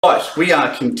Right, we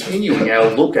are continuing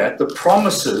our look at the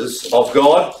promises of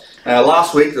God.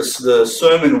 Last week the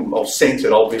sermon was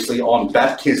centred obviously on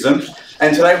baptism,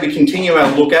 and today we continue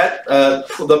our look at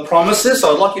the promises.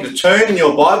 So I'd like you to turn in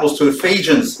your Bibles to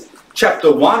Ephesians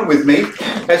chapter 1 with me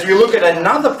as we look at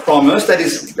another promise that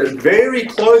is very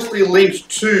closely linked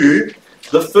to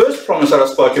the first promise that I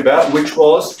spoke about, which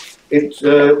was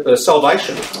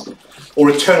salvation or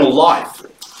eternal life.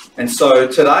 And so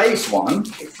today's one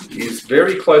is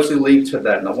very closely linked to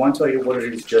that. And I won't tell you what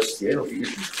it is just yet. You're going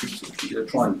to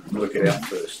try and work it out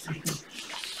first.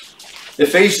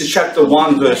 Ephesians chapter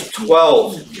 1, verse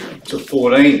 12 to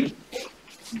 14.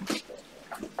 It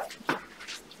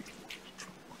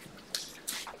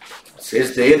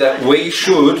says there that we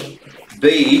should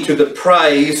be to the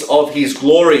praise of his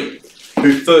glory,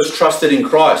 who first trusted in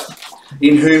Christ,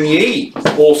 in whom ye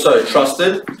also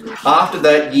trusted, after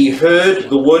that ye heard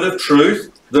the word of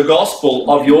truth, the gospel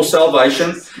of your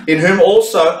salvation, in whom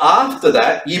also after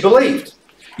that ye believed.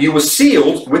 You were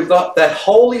sealed with that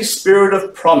Holy Spirit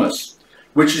of promise,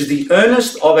 which is the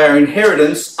earnest of our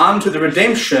inheritance unto the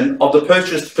redemption of the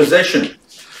purchased possession,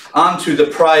 unto the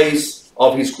praise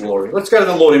of his glory. Let's go to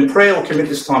the Lord in prayer. We'll commit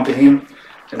this time to him,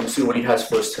 and we'll see what he has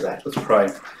for us today. Let's pray.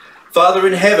 Father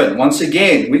in heaven, once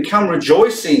again, we come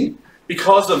rejoicing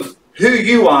because of who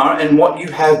you are and what you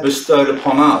have bestowed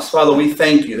upon us. Father, we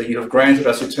thank you that you have granted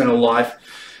us eternal life.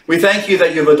 We thank you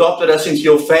that you have adopted us into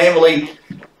your family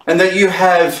and that you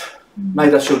have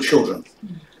made us your children.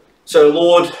 So,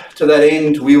 Lord, to that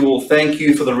end, we will thank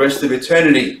you for the rest of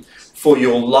eternity for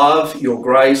your love, your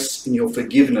grace, and your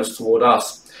forgiveness toward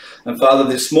us. And Father,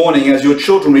 this morning, as your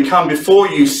children, we come before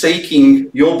you seeking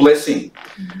your blessing.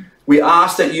 We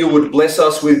ask that you would bless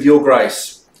us with your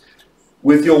grace,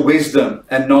 with your wisdom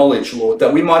and knowledge, Lord,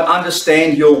 that we might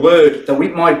understand your word, that we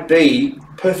might be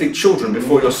perfect children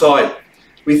before your sight.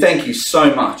 We thank you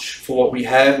so much for what we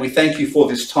have. We thank you for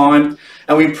this time,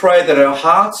 and we pray that our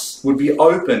hearts would be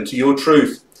open to your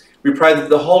truth. We pray that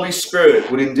the Holy Spirit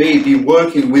would indeed be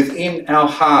working within our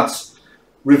hearts,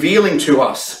 revealing to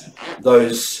us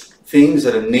those things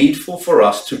that are needful for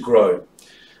us to grow.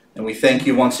 And we thank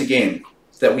you once again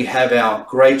that we have our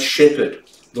great shepherd,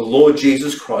 the Lord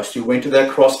Jesus Christ, who went to that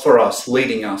cross for us,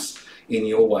 leading us in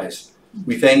your ways.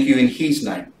 We thank you in his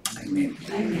name. Amen.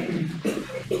 Amen.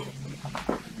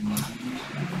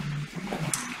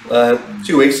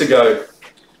 2 weeks ago,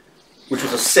 which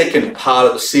was the second part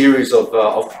of the series of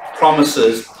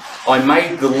promises, I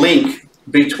made the link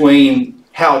between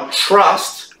how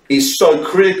trust is so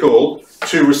critical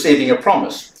to receiving a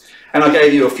promise. And I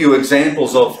gave you a few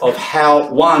examples of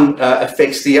how one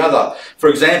affects the other. For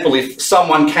example, if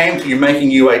someone came to you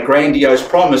making you a grandiose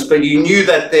promise, but you knew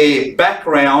that their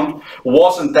background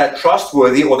wasn't that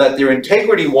trustworthy or that their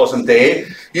integrity wasn't there,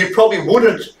 you probably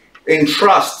wouldn't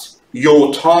entrust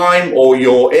your time or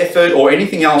your effort or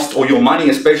anything else, or your money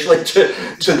especially,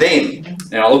 to them.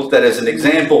 Now, I looked at that as an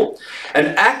example.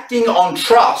 And acting on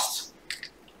trust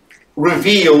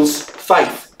reveals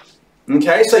faith.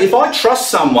 Okay, so if I trust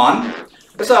someone,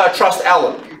 let's say I trust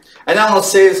Alan, and Alan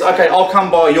says, okay, I'll come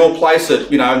by your place at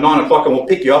 9 o'clock and we'll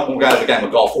pick you up and we'll go have a game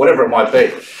of golf, or whatever it might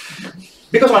be.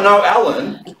 Because I know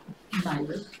Alan,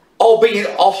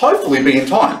 I'll hopefully be in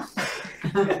time. I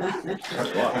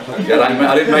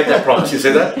didn't make that promise, you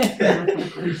see that?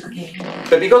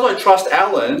 But because I trust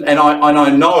Alan and I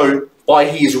know by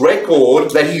his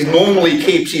record that he normally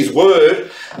keeps his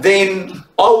word, then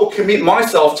I will commit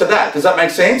myself to that. Does that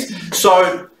make sense?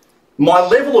 So my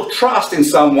level of trust in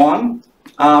someone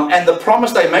and the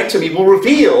promise they make to me will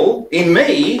reveal in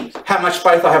me how much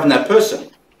faith I have in that person.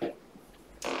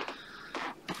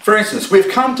 For instance, we've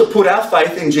come to put our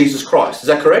faith in Jesus Christ. Is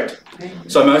that correct?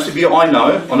 So most of you I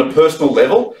know on a personal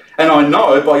level, and I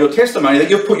know by your testimony that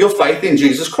you've put your faith in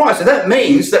Jesus Christ. And that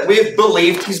means that we've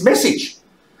believed his message.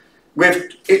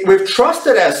 We've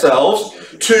trusted ourselves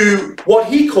to what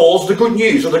he calls the good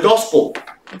news or the gospel.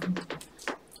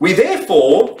 We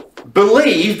therefore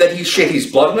believe that he shed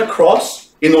his blood on the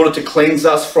cross in order to cleanse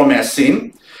us from our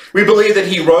sin. We believe that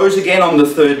he rose again on the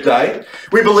third day.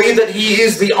 We believe that he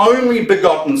is the only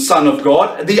begotten Son of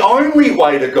God, the only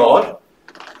way to God,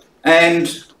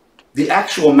 and the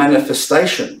actual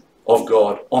manifestation of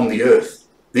God on the earth,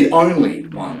 the only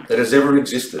one that has ever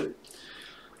existed.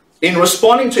 In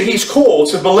responding to his call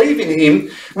to believe in him,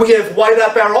 we have weighed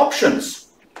up our options.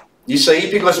 You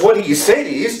see, because what he said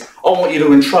is, I want you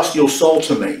to entrust your soul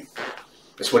to me.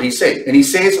 That's what he said. And he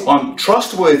says, I'm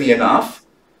trustworthy enough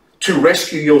to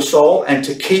rescue your soul and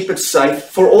to keep it safe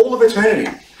for all of eternity.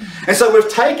 And so we've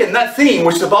taken that thing,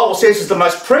 which the Bible says is the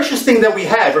most precious thing that we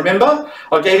have. Remember,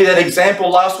 I gave you that example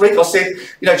last week. I said,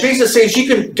 Jesus says you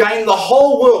can gain the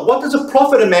whole world. What does it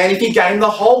profit a man if he gain the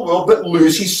whole world but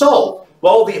lose his soul?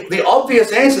 Well, the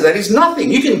obvious answer to that is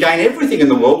nothing. You can gain everything in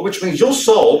the world, which means your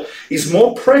soul is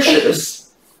more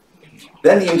precious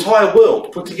than the entire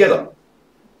world put together.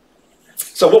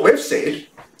 So what we've said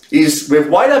is we've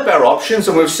weighed up our options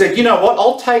and we've said, you know what,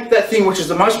 I'll take that thing which is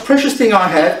the most precious thing I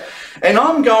have and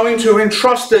I'm going to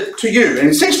entrust it to you. And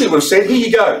essentially we've said, here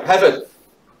you go, have it.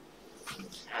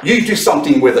 You do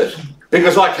something with it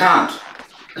because I can't.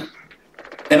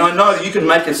 And I know that you can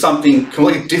make it something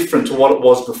completely different to what it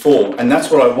was before, and that's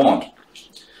what I want.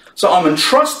 So I'm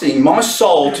entrusting my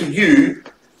soul to you,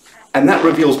 and that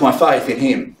reveals my faith in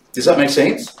him. Does that make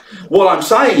sense? What I'm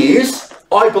saying is,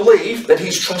 I believe that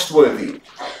he's trustworthy.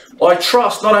 I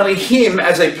trust not only him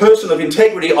as a person of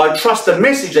integrity, I trust the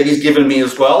message that he's given me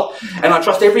as well, and I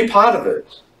trust every part of it.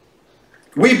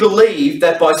 We believe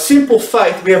that by simple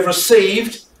faith we have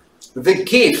received the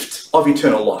gift of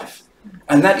eternal life.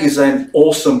 And that is an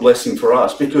awesome blessing for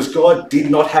us because God did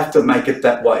not have to make it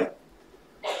that way.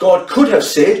 God could have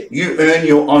said, you earn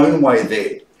your own way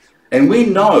there. And we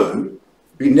know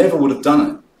we never would have done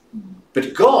it.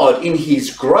 But God, in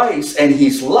his grace and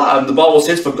his love, the Bible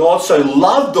says, for God so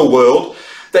loved the world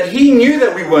that he knew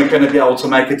that we weren't going to be able to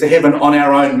make it to heaven on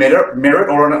our own merit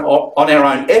or on our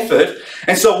own effort.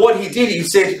 And so what he did, he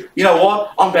said, you know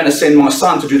what, I'm going to send my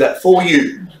son to do that for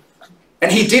you.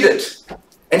 And he did it.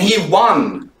 And he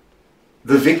won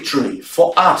the victory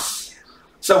for us.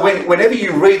 So whenever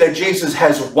you read that Jesus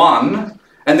has won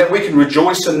and that we can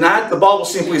rejoice in that, the Bible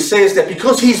simply says that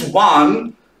because he's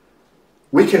won,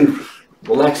 we can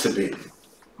relax a bit.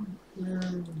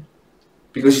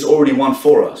 Because he's already won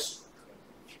for us.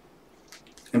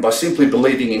 And by simply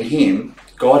believing in him,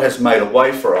 God has made a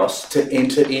way for us to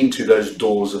enter into those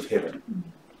doors of heaven.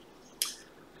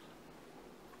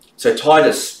 So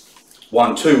Titus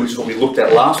 1:2, which is what we looked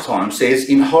at last time, says,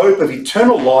 in hope of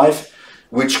eternal life,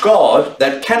 which God,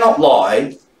 that cannot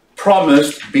lie,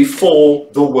 promised before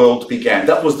the world began.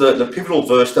 That was the pivotal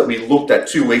verse that we looked at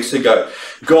 2 weeks ago.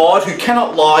 God, who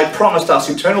cannot lie, promised us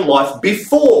eternal life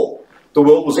before the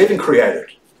world was even created.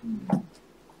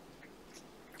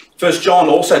 1 John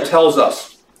also tells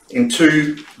us in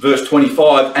 2 verse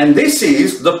 25, and this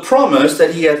is the promise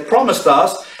that he hath promised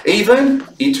us, even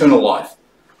eternal life.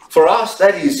 For us,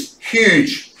 that is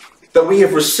huge, that we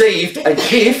have received a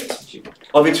gift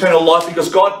of eternal life because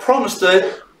God promised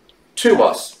it to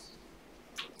us.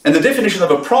 And the definition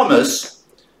of a promise,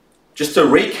 just to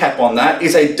recap on that,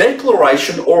 is a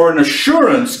declaration or an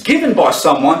assurance given by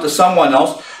someone to someone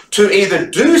else to either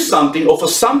do something or for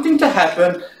something to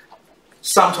happen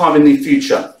sometime in the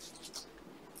future.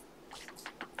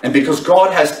 And because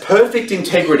God has perfect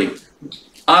integrity,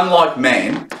 unlike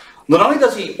man, not only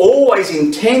does he always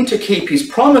intend to keep his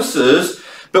promises,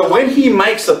 but when he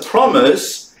makes a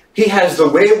promise, he has the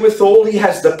wherewithal, he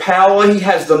has the power, he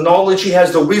has the knowledge, he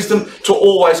has the wisdom to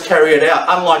always carry it out,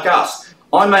 unlike us.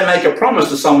 I may make a promise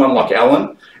to someone like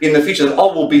Alan in the future that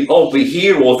I'll be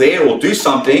here or there or do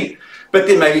something, but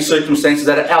there may be circumstances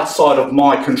that are outside of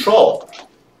my control.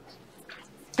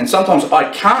 And sometimes I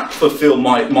can't fulfill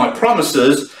my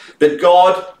promises, but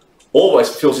God always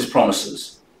fulfills his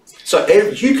promises. So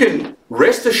you can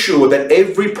rest assured that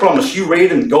every promise you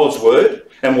read in God's word,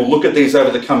 and we'll look at these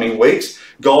over the coming weeks,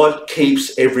 God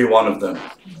keeps every one of them.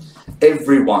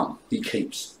 Every one he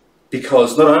keeps.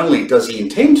 Because not only does he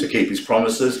intend to keep his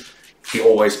promises, he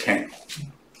always can.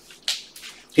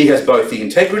 He has both the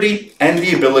integrity and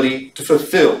the ability to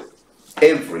fulfill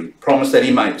every promise that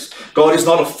he makes. God is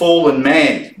not a fallen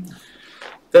man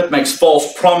that makes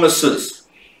false promises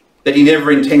that he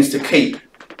never intends to keep.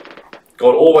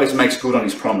 God always makes good on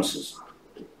his promises.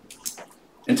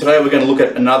 And today we're going to look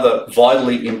at another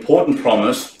vitally important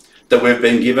promise that we've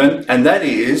been given, and that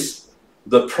is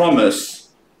the promise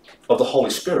of the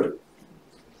Holy Spirit.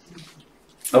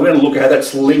 And we're going to look at how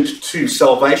that's linked to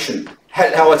salvation,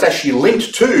 how it's actually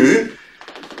linked to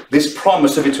this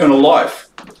promise of eternal life.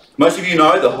 Most of you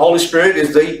know the Holy Spirit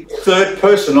is the third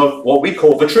person of what we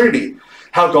call the Trinity,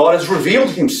 how God has revealed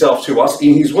himself to us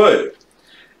in his word.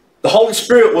 The Holy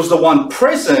Spirit was the one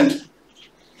present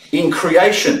in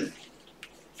creation.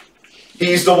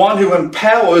 He is the one who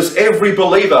empowers every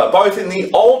believer, both in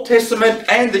the Old Testament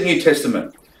and the New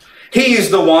Testament. He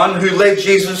is the one who led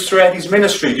Jesus throughout his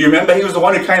ministry. Do you remember? He was the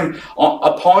one who came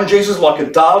upon Jesus like a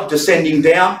dove descending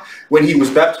down when he was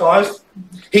baptized.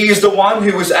 He is the one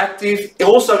who was active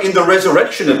also in the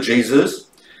resurrection of Jesus.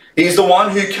 He is the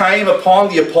one who came upon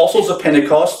the apostles of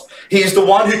Pentecost. He is the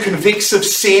one who convicts of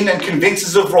sin and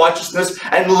convinces of righteousness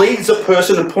and leads a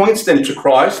person and points them to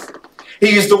Christ.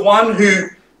 He is the one who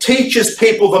teaches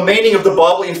people the meaning of the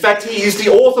Bible. In fact, he is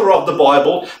the author of the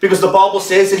Bible, because the Bible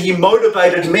says that he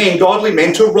motivated men, godly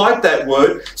men, to write that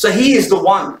word. So he is the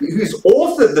one who's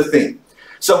authored the thing.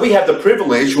 So we have the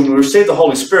privilege, when we receive the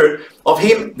Holy Spirit, of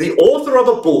him, the author of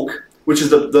a book, which is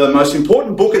the most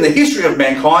important book in the history of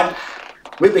mankind.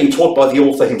 We're being taught by the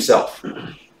author himself.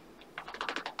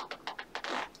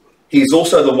 He is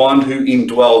also the one who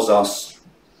indwells us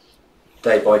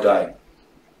day by day.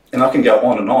 And I can go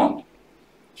on and on.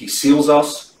 He seals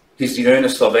us. He's the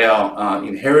earnest of our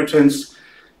inheritance.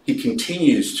 He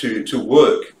continues to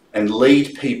work and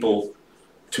lead people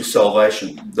to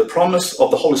salvation. The promise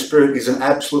of the Holy Spirit is an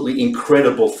absolutely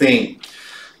incredible thing.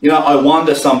 You know, I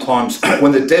wonder sometimes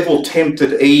when the devil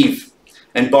tempted Eve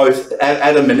and both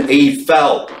Adam and Eve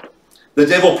fell, the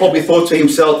devil probably thought to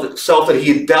himself that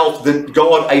he had dealt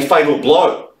God a fatal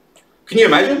blow. Can you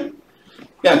imagine?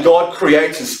 You know, God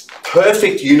creates this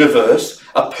perfect universe,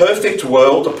 a perfect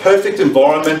world, a perfect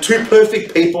environment, two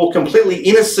perfect people, completely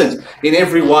innocent in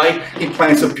every way. He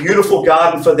plants a beautiful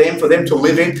garden for them to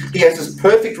live in. He has this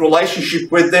perfect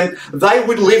relationship with them. They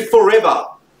would live forever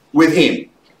with him.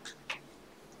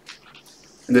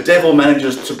 And the devil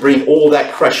manages to bring all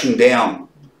that crashing down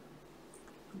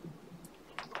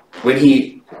when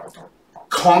he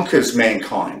conquers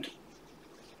mankind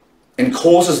and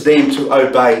causes them to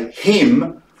obey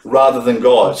him rather than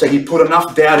God. So he put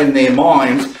enough doubt in their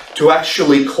minds to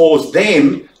actually cause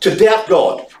them to doubt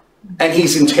God and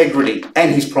his integrity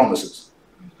and his promises,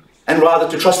 and rather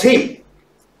to trust him.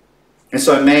 And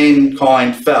so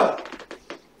mankind fell.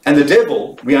 And the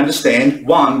devil, we understand,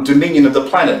 won dominion of the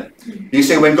planet. You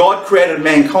see, when God created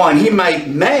mankind, he made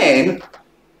man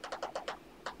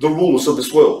the rulers of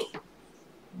this world.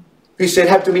 He said,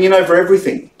 have dominion over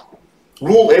everything.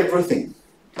 Rule everything.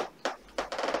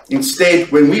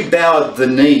 Instead, when we bowed the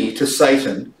knee to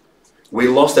Satan, we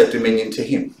lost that dominion to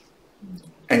him.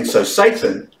 And so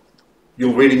Satan,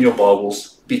 you'll read in your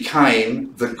Bibles,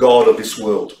 became the god of this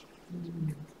world.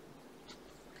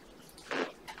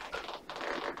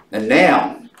 And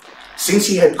now, since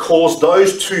he had caused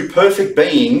those two perfect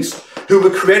beings who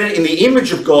were created in the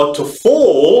image of God to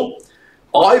fall,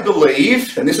 I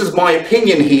believe, and this is my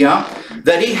opinion here,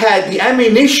 that he had the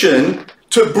ammunition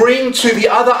to bring to the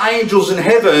other angels in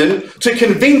heaven to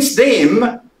convince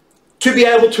them to be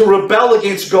able to rebel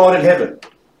against God in heaven.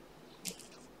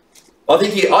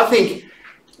 I think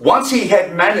once he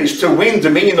had managed to win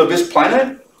dominion of this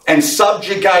planet and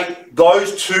subjugate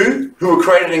those two who were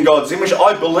created in God's image,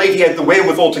 I believe he had the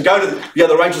wherewithal to go to the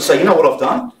other angels and say, you know what I've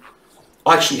done?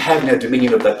 I actually have now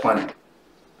dominion of that planet.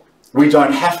 We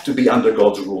don't have to be under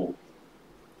God's rule.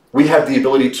 We have the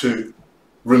ability to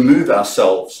remove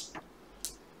ourselves.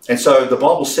 And so the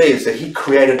Bible says that he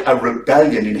created a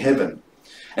rebellion in heaven.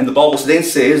 And the Bible then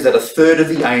says that a third of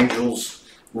the angels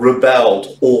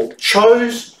rebelled or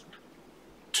chose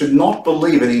to not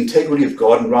believe in the integrity of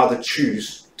God and rather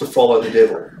choose to follow the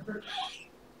devil.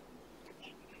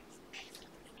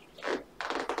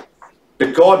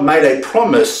 But God made a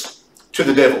promise to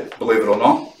the devil, believe it or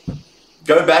not.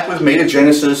 Go back with me to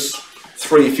Genesis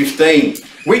 3:15.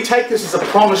 We take this as a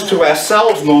promise to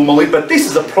ourselves normally, but this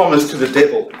is a promise to the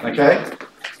devil, okay?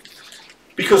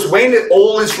 Because when it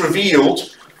all is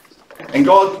revealed, and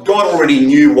God already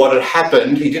knew what had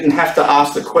happened, he didn't have to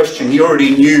ask the question. He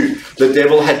already knew the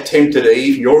devil had tempted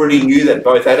Eve. He already knew that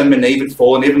both Adam and Eve had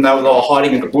fallen, even though they were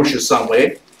hiding in the bushes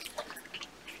somewhere.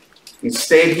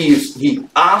 Instead, he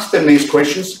asked them these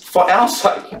questions for our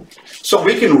sake, so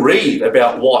we can read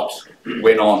about what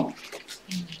went on.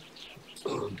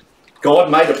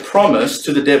 God made a promise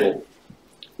to the devil.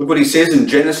 Look what he says in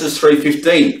Genesis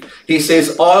 3:15. He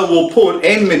says, I will put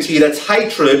enmity, that's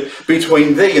hatred,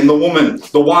 between thee and the woman,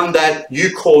 the one that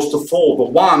you caused to fall, the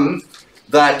one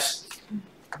that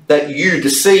you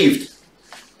deceived,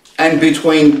 and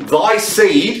between thy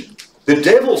seed, the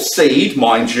devil's seed,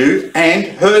 mind you, and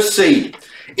her seed.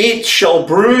 It shall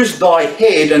bruise thy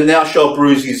head, and thou shalt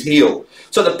bruise his heel.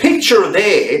 So the picture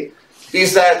there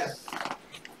is that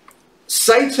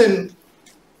Satan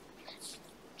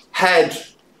had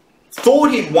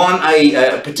thought he'd won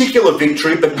a particular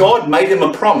victory, but God made him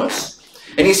a promise.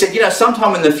 And he said, you know,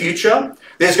 sometime in the future,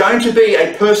 there's going to be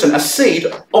a person, a seed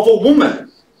of a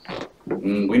woman.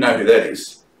 We know who that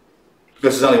is.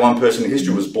 Because there's only one person in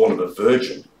history who was born of a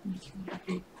virgin.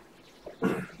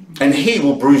 And he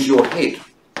will bruise your head.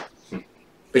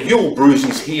 But you will bruise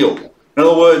his heel. In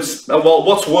other words, well,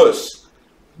 what's worse?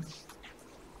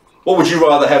 What would you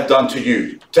rather have done to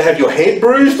you? To have your head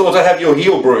bruised or to have your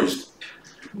heel bruised?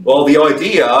 Well, the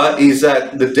idea is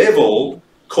that the devil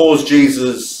caused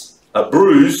Jesus a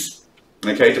bruise,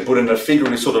 okay, to put in a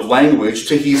figurative sort of language,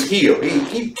 to his heel.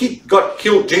 He got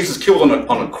killed, Jesus killed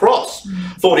on a cross,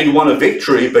 thought he'd won a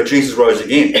victory, but Jesus rose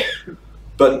again.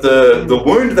 But the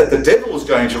wound that the devil is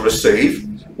going to receive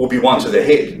will be one to the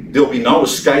head. There'll be no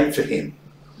escape for him.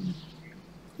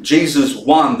 Jesus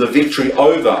won the victory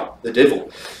over the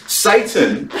devil.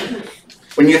 Satan,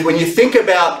 when you think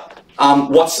about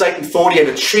what Satan thought he had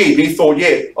achieved, he thought,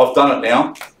 yeah, I've done it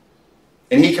now.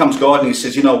 And here comes God and he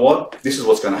says, you know what? This is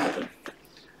what's going to happen.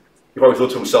 He probably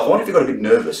thought to himself, I wonder if he got a bit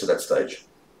nervous at that stage,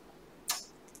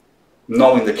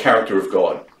 knowing the character of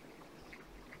God.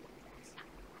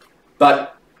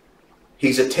 But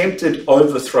his attempted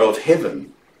overthrow of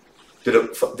heaven, did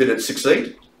it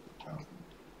succeed?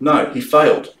 No, he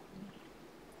failed.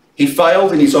 He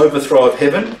failed in his overthrow of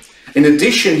heaven. In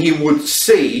addition, he would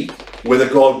see whether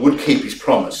God would keep his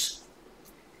promise.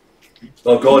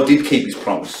 Well, God did keep his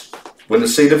promise. When the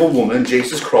seed of a woman,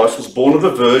 Jesus Christ, was born of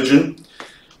a virgin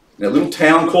in a little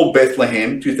town called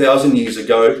Bethlehem 2,000 years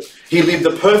ago, he lived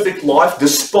a perfect life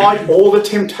despite all the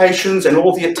temptations and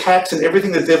all the attacks and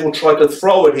everything the devil tried to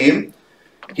throw at him.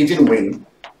 He didn't win.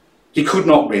 He could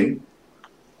not win.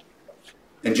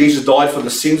 And Jesus died for the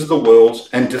sins of the world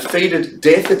and defeated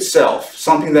death itself,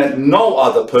 something that no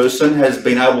other person has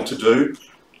been able to do,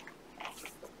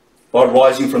 by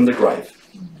rising from the grave.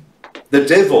 The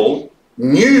devil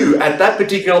knew at that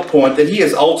particular point that he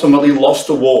has ultimately lost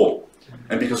the war,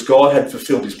 and because God had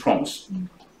fulfilled his promise.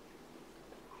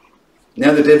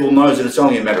 Now the devil knows that it's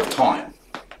only a matter of time.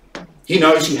 He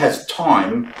knows he has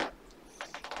time.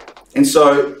 And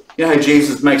so, you know how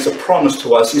Jesus makes a promise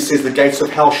to us. He says the gates of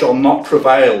hell shall not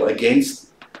prevail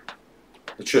against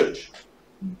the church.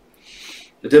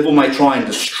 The devil may try and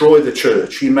destroy the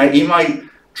church. He may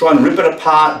try and rip it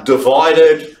apart, divide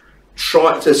it,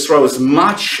 try to throw as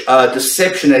much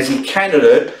deception as he can at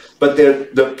it. But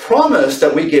the promise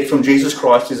that we get from Jesus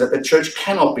Christ is that the church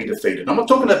cannot be defeated. I'm not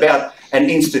talking about an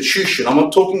institution. I'm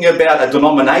not talking about a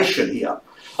denomination here.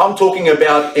 I'm talking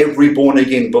about every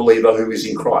born-again believer who is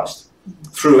in Christ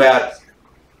throughout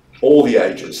all the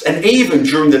ages. And even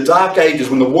during the dark ages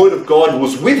when the word of God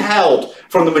was withheld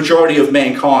from the majority of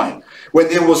mankind, when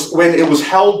it was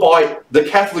held by the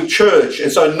Catholic Church,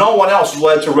 and so no one else was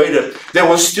allowed to read it, there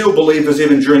were still believers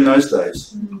even during those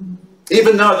days.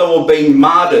 Even though they were being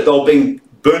martyred, they were being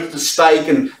burnt at the stake,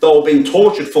 and they were being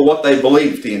tortured for what they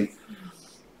believed in,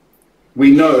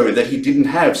 we know that he didn't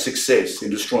have success in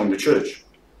destroying the church.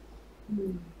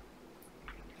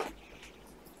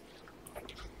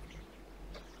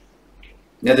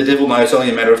 Now the devil knows it's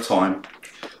only a matter of time,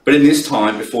 but in this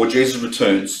time, before Jesus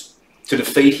returns to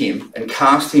defeat him and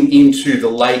cast him into the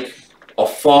lake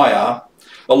of fire,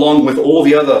 along with all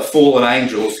the other fallen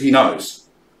angels, he knows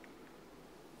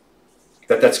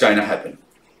that that's going to happen.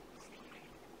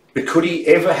 But could he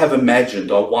ever have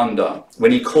imagined, I wonder,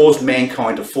 when he caused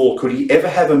mankind to fall, could he ever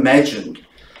have imagined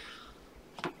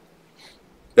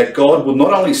that God will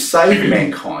not only save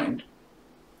mankind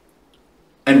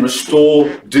and restore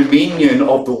dominion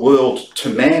of the world to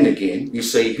man again? You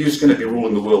see, who's going to be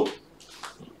ruling the world?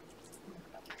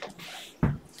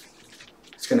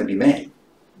 It's going to be man.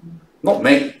 Not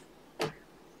me,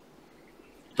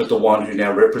 but the one who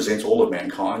now represents all of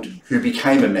mankind, who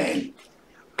became a man,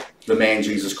 the man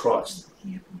Jesus Christ.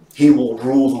 He will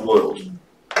rule the world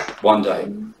one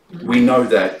day. We know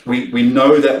that. We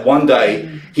know that one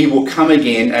day he will come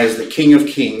again as the King of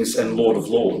Kings and Lord of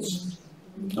Lords.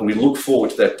 And we look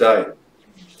forward to that day.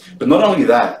 But not only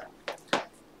that,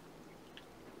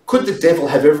 could the devil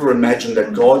have ever imagined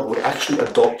that God would actually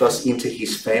adopt us into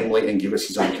his family and give us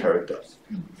his own character?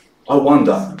 I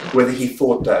wonder whether he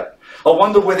thought that. I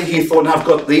wonder whether he thought, I've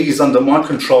got these under my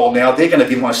control now, they're going to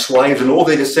be my slaves and all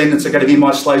their descendants are going to be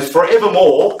my slaves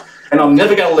forevermore, and I'm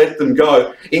never going to let them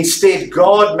go. Instead,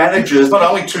 God manages not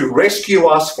only to rescue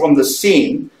us from the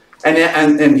sin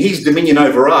and his dominion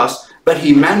over us, but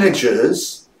he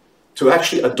manages to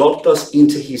actually adopt us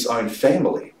into his own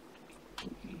family.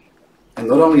 And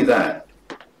not only that,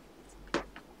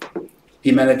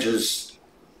 he manages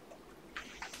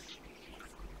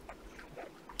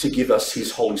to give us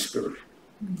his Holy Spirit,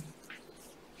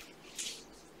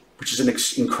 which is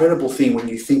an incredible thing when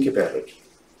you think about it.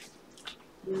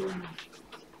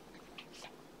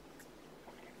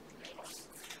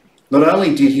 Not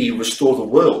only did he restore the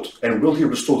world, and will he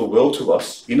restore the world to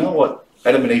us, you know what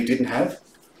Adam and Eve didn't have?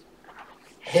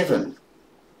 Heaven.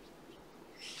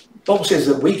 The Bible says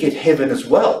that we get heaven as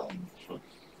well.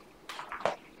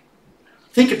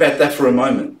 Think about that for a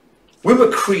moment. We were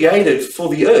created for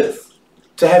the earth,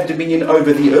 to have dominion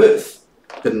over the earth.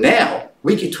 But now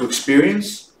we get to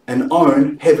experience and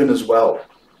own heaven as well.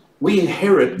 We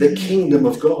inherit the kingdom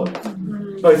of God,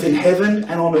 both in heaven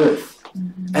and on earth.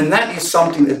 And that is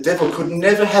something the devil could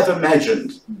never have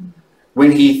imagined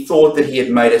when he thought that he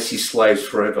had made us his slaves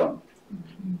forever.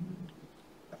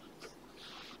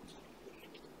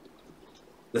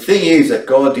 The thing is that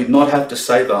God did not have to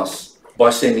save us by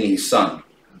sending his Son.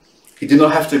 He did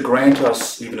not have to grant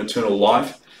us even eternal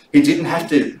life. He didn't have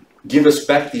to give us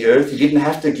back the earth. He didn't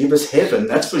have to give us heaven,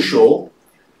 that's for sure.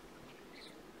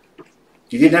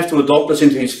 He didn't have to adopt us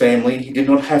into his family. He did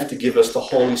not have to give us the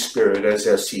Holy Spirit as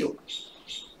our seal.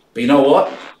 But you know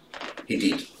what? He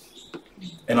did.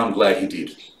 And I'm glad he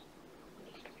did.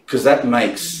 Because that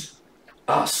makes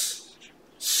us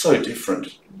so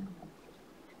different.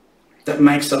 That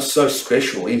makes us so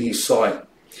special in his sight.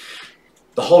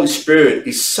 The Holy Spirit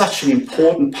is such an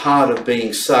important part of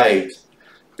being saved,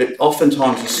 but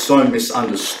oftentimes is so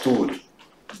misunderstood.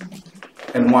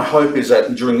 And my hope is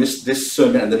that during this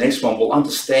sermon and the next one, we'll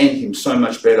understand him so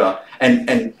much better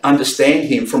and understand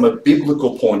him from a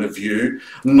biblical point of view,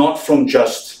 not from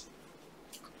just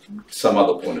some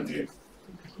other point of view.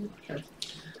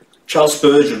 Charles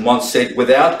Spurgeon once said,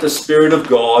 "Without the Spirit of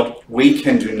God, we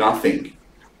can do nothing.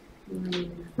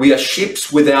 We are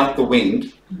ships without the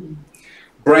wind,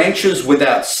 branches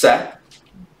without sap,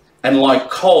 and like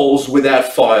coals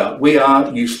without fire, we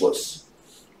are useless."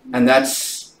 And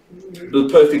that's the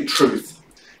perfect truth.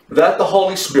 Without the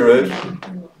Holy Spirit,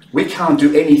 we can't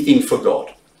do anything for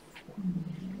God.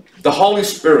 The Holy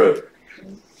Spirit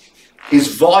is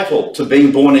vital to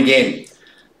being born again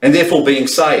and therefore being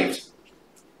saved.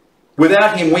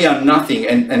 Without him, we are nothing,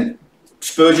 and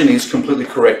Spurgeon is completely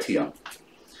correct here.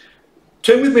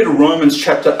 Turn with me to Romans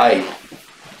chapter 8,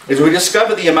 as we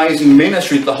discover the amazing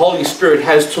ministry that the Holy Spirit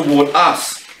has toward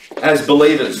us as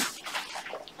believers.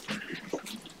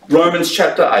 Romans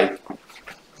chapter 8.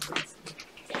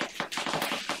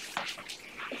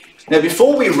 Now,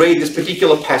 before we read this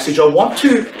particular passage, I want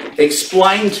to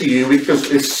explain to you, because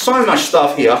there's so much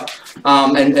stuff here,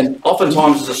 and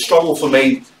oftentimes it's a struggle for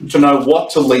me to know what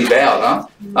to leave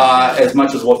out as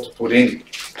much as what to put in.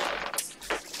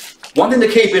 One thing to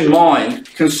keep in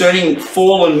mind concerning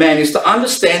fallen man is to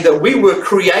understand that we were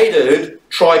created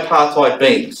tripartite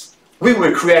beings. We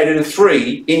were created in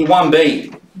three in one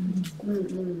being.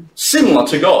 Similar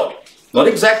to God. Not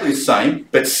exactly the same,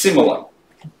 but similar.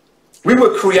 We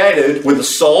were created with a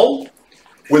soul,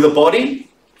 with a body,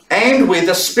 and with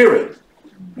a spirit.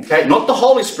 Okay, not the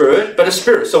Holy Spirit, but a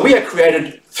spirit. So we are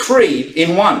created three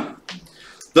in one.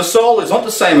 The soul is not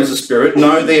the same as the spirit.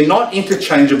 No, they're not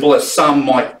interchangeable, as some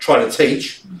might try to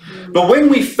teach. But when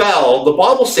we fell, the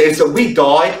Bible says that we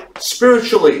died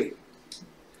spiritually.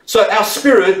 So our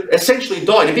spirit essentially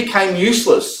died. It became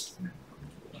useless.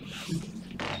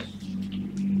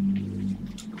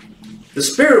 The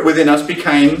spirit within us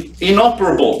became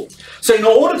inoperable. So in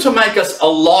order to make us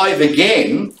alive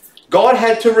again, God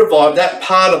had to revive that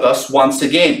part of us once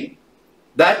again.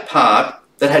 That part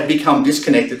that had become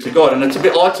disconnected to God. And it's a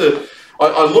bit like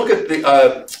I look at the,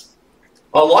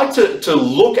 I like to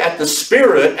look at the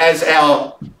spirit as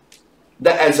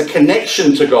as a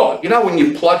connection to God. You know, when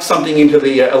you plug something into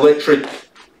the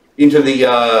into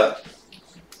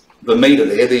the meter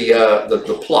there,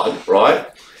 the plug, right?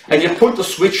 And you put the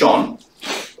switch on.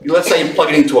 Let's say you plug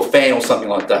it into a fan or something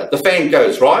like that. The fan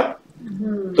goes, right?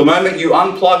 The moment you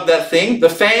unplug that thing, the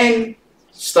fan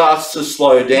starts to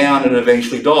slow down and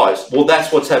eventually dies. Well,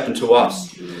 that's what's happened to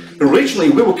us. Originally,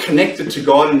 we were connected to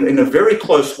God in a very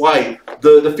close way.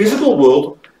 The physical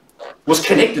world was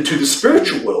connected to the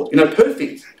spiritual world in a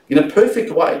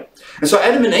perfect way. And so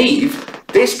Adam and Eve,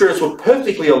 their spirits were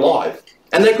perfectly alive,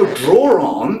 and they could draw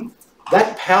on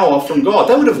that power from God.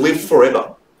 They would have lived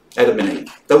forever, Adam and Eve.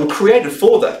 They were created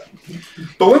for that.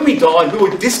 But when we died, we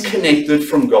were disconnected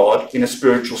from God in a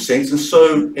spiritual sense, and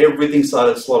so everything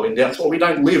started slowing down. That's why we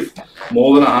don't live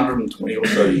more than 120 or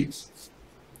so years.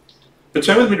 But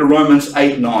turn with me to Romans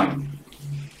 8:9.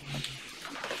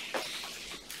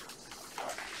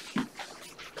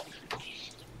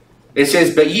 It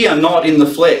says, "But ye are not in the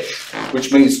flesh,"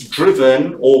 which means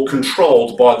driven or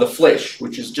controlled by the flesh,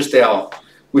 which is just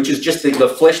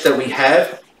the flesh that we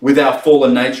have with our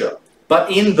fallen nature,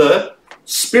 but in the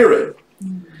Spirit.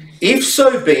 If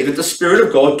so be that the Spirit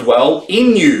of God dwell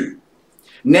in you.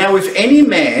 Now, if any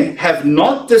man have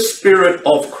not the Spirit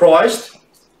of Christ,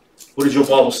 what does your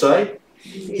Bible say?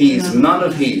 He is none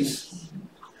of his.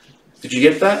 Did you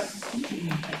get that?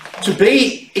 To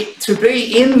be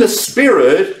in the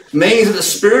Spirit means that the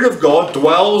Spirit of God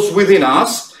dwells within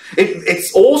us.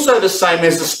 It's also the same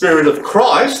as the Spirit of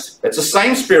Christ. It's the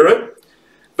same Spirit.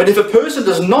 But if a person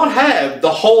does not have the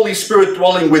Holy Spirit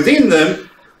dwelling within them,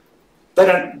 they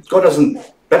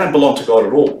don't belong to God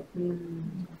at all.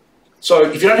 So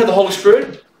if you don't have the Holy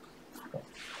Spirit,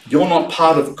 you're not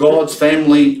part of God's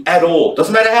family at all.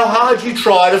 Doesn't matter how hard you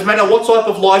try, doesn't matter what type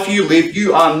of life you live,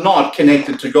 you are not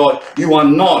connected to God. You are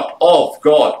not of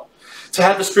God. To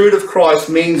have the Spirit of Christ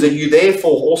means that you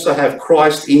therefore also have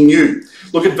Christ in you.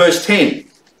 Look at verse 10.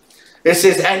 It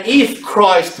says, and if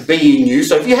Christ be in you,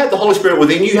 so if you have the Holy Spirit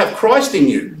within you, you have Christ in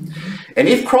you. And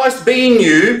if Christ be in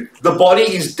you, the body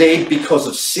is dead because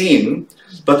of sin,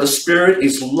 but the Spirit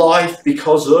is life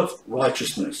because of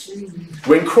righteousness.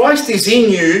 When Christ is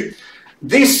in you,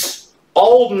 this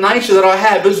old nature that I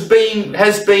have has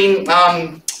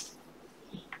been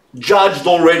judged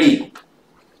already.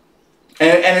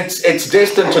 And it's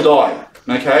destined to die.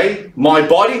 Okay? My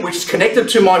body, which is connected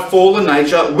to my fallen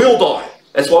nature, will die.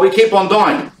 That's why we keep on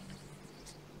dying.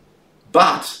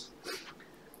 But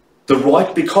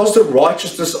because the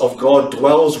righteousness of God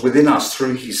dwells within us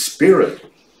through his Spirit,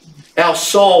 our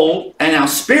soul and our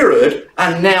spirit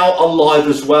are now alive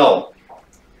as well.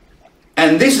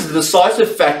 And this is the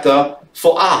decisive factor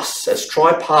for us as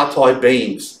tripartite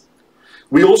beings.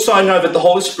 We also know that the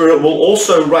Holy Spirit will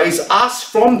also raise us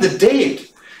from the dead.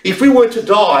 If we were to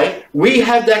die, we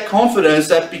have that confidence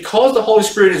that because the Holy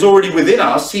Spirit is already within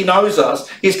us, he knows us,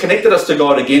 he's connected us to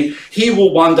God again, he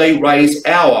will one day raise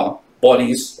our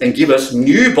bodies and give us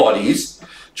new bodies,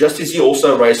 just as he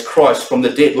also raised Christ from the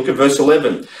dead. Look at verse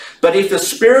 11. But if the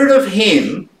Spirit of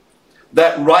him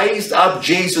that raised up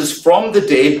Jesus from the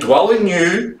dead dwell in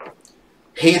you,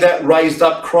 he that raised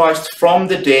up Christ from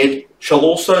the dead shall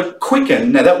also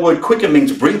quicken. Now that word quicken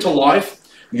means bring to life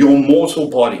your mortal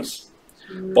bodies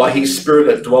by his Spirit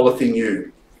that dwelleth in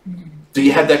you. Do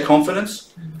you have that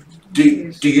confidence? Do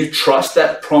you trust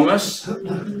that promise?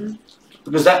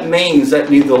 Because that means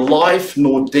that neither life,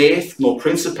 nor death, nor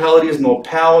principalities, nor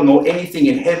power, nor anything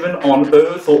in heaven, on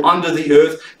earth, or under the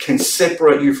earth can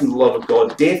separate you from the love of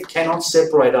God. Death cannot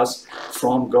separate us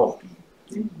from God.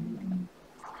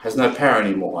 Has no power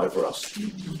anymore over us.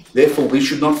 Therefore, we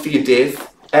should not fear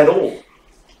death at all.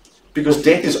 Because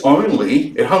death is it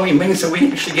only means that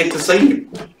we actually get to see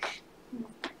him.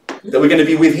 That we're going to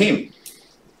be with him.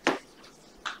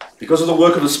 Because of the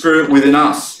work of the Spirit within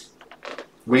us,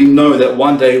 we know that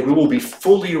one day we will be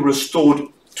fully restored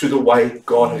to the way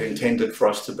God had intended for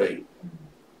us to be.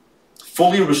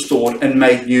 Fully restored and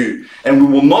made new. And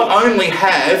we will not only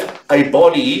have a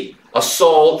body, a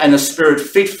soul, and a spirit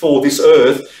fit for this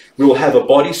earth, we will have a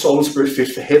body, soul, and spirit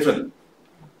fit for heaven.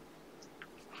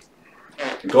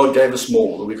 God gave us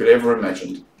more than we could ever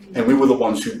imagine. And we were the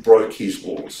ones who broke his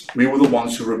laws. We were the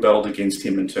ones who rebelled against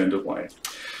him and turned away.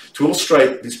 To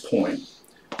illustrate this point,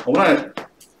 I want to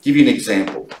give you an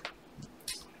example.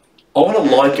 I want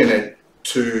to liken it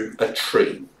to a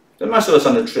tree. Now, most of us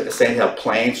understand how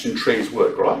plants and trees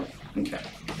work, right? Okay.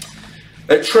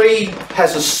 A tree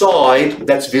has a side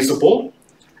that's visible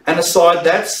and a side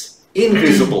that's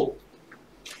invisible.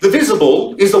 The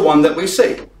visible is the one that we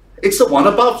see. It's the one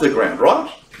above the ground,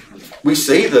 right? We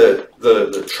see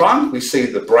the trunk, we see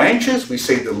the branches, we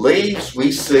see the leaves,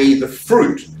 we see the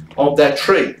fruit of that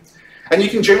tree. And you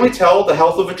can generally tell the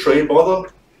health of a tree by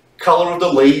the colour of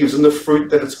the leaves and the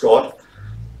fruit that it's got.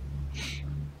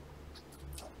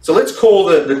 So let's call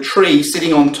the tree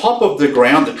sitting on top of the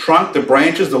ground, the trunk, the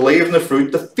branches, the leaves and the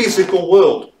fruit, the physical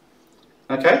world.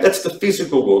 Okay, that's the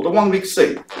physical world, the one we can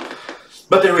see.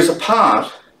 But there is a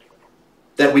part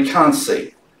that we can't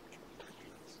see.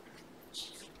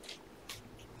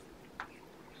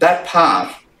 That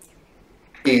part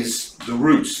is the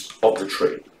roots of the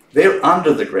tree. They're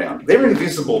under the ground. They're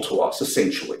invisible to us,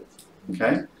 essentially.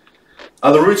 Okay?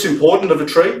 Are the roots important of a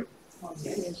tree?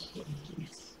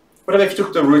 What if you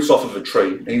took the roots off of a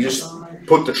tree and you just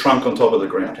put the trunk on top of the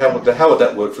ground? How would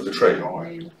that work for the tree?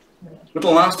 It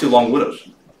wouldn't last too long, would it?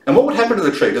 And what would happen to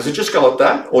the tree? Does it just go like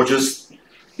that? Or just,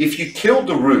 if you killed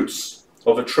the roots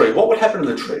of a tree, what would happen to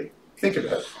the tree? Think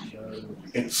about it.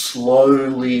 It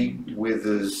slowly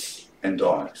withers and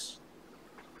dies.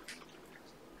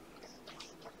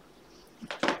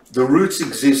 The roots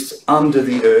exist under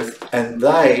the earth and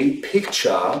they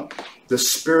picture the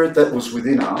spirit that was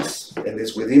within us and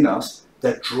is within us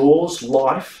that draws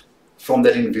life from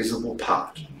that invisible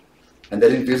part. And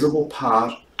that invisible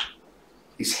part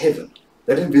is heaven.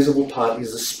 That invisible part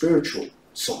is the spiritual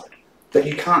side that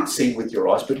you can't see with your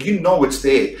eyes, but you know it's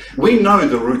there. We know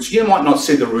the roots. You might not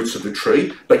see the roots of the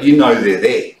tree, but you know they're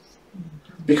there.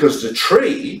 Because the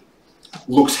tree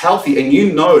looks healthy and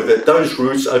you know that those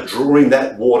roots are drawing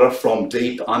that water from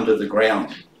deep under the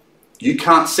ground. You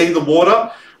can't see the water,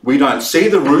 We don't see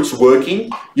the roots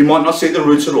working. You might not see the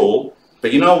roots at all.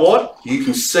 But you know what? You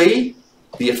can see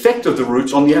the effect of the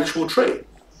roots on the actual tree.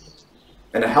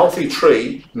 And a healthy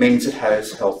tree means it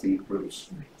has healthy roots.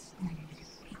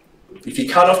 If you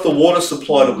cut off the water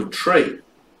supply to a tree,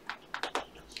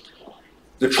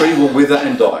 the tree will wither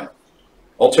and die.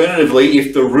 Alternatively,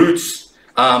 if the roots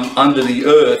under the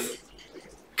earth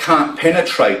can't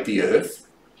penetrate the earth,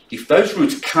 if those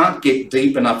roots can't get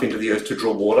deep enough into the earth to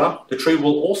draw water, the tree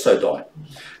will also die.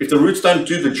 If the roots don't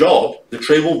do the job, the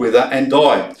tree will wither and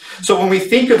die. So when we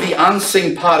think of the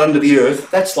unseen part under the earth,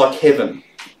 that's like heaven.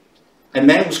 And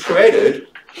man was created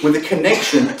with a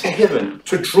connection to heaven,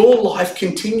 to draw life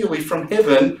continually from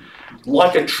heaven,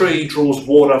 like a tree draws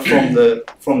water from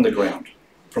the ground,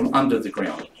 from under the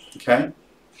ground. Okay?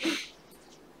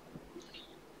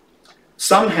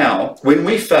 Somehow, when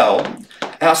we fell,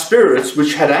 our spirits,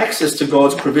 which had access to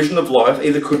God's provision of life,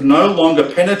 either could no longer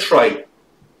penetrate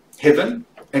heaven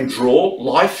and draw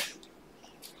life.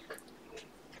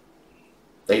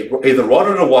 They either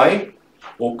rotted away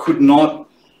or couldn't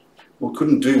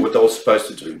do what they were supposed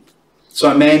to do.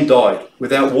 So man died.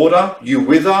 Without water, you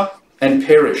wither and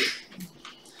perish.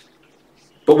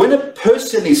 But when a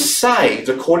person is saved,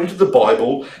 according to the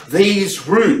Bible, these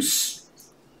roots,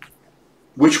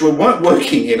 which weren't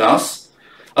working in us,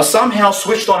 are somehow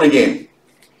switched on again.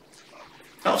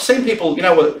 Now, I've seen people,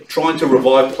 trying to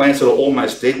revive plants that are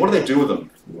almost dead. What do they do with them?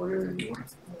 Water.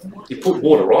 You put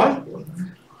water, right?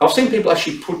 I've seen people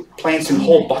actually put plants in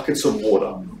whole buckets of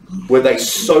water where they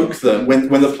soak them when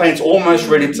the plant's almost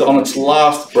ready to, on its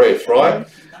last breath, right?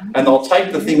 And they'll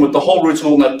take the thing with the whole roots and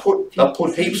all, and they'll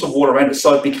put heaps of water around it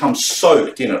so it becomes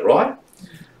soaked in it, right?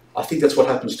 I think that's what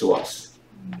happens to us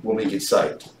when we get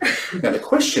saved. Now, the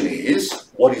question is,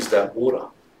 what is that water?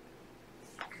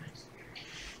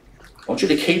 I want you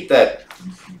to keep that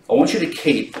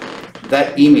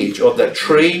image of that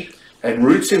tree and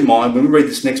roots in mind when we read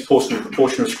this next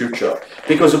portion of Scripture,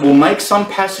 because it will make some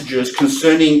passages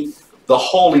concerning the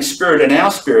Holy Spirit and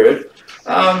our spirit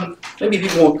maybe a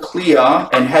bit more clear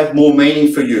and have more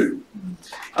meaning for you.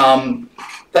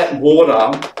 That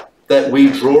water that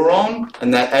we draw on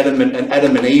and that Adam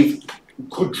and Eve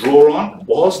could draw on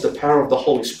was the power of the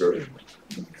Holy Spirit.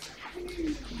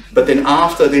 But then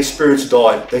after their spirits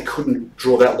died, they couldn't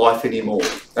draw that life anymore.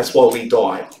 That's why we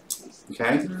died.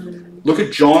 Okay? Look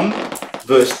at John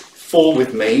verse 4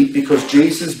 with me, because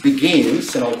Jesus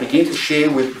begins, and I'll begin to share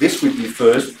this with you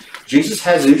first. Jesus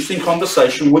has an interesting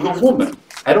conversation with a woman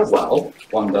at a well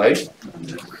one day,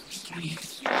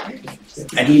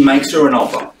 and he makes her an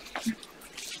offer.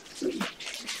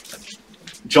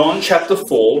 John chapter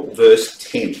 4, verse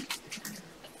 10.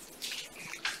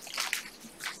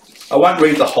 I won't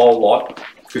read the whole lot,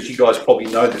 because you guys probably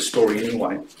know this story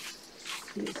anyway.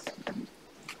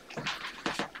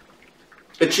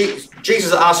 But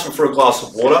Jesus asked her for a glass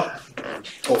of water,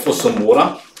 or for some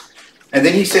water, and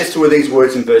then he says to her these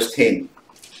words in verse 10.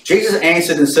 Jesus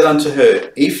answered and said unto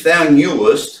her, If thou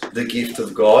knewest the gift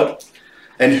of God,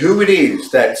 and who it is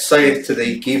that saith to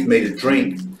thee, Give me to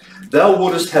drink, thou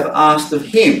wouldest have asked of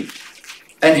him,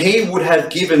 and he would have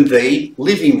given thee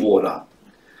living water.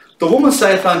 The woman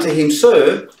saith unto him,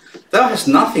 Sir, thou hast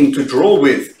nothing to draw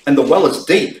with, and the well is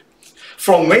deep.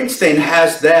 From whence then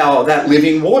hast thou that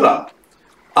living water?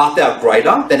 Art thou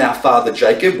greater than our father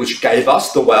Jacob, which gave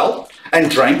us the well, and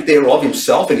drank thereof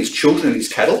himself and his children and his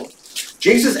cattle?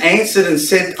 Jesus answered and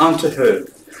said unto her,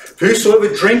 Whosoever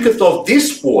drinketh of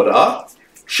this water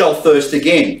shall thirst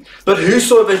again. But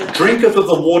whosoever drinketh of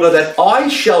the water that I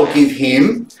shall give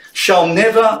him shall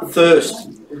never thirst.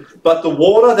 But the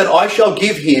water that I shall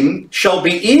give him shall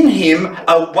be in him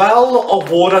a well of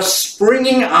water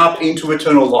springing up into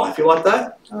eternal life. You like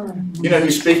that? You know who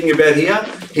he's speaking about here?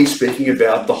 He's speaking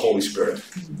about the Holy Spirit.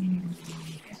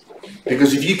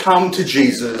 Because if you come to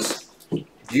Jesus,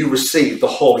 you receive the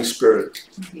Holy Spirit.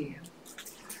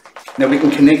 Now we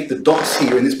can connect the dots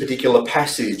here in this particular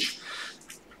passage.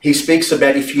 He speaks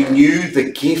about if you knew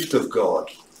the gift of God.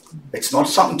 It's not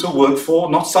something to work for,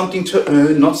 not something to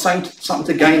earn, not something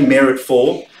to gain merit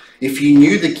for. If you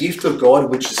knew the gift of God,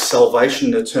 which is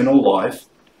salvation and eternal life,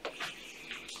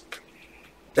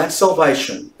 that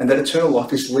salvation and that eternal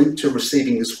life is linked to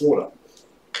receiving this water.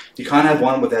 You can't have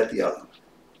one without the other.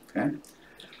 Okay?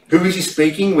 Who is he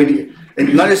speaking?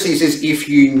 And notice he says, if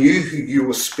you knew who you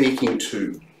were speaking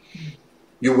to,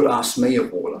 you would ask me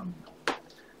of water.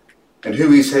 And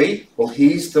who is he? Well,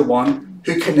 he's the one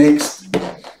who connects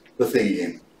with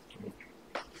him.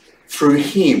 Through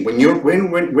him,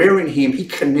 when we're in him, he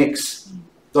connects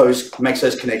makes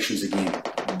those connections again.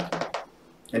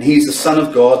 And he's the Son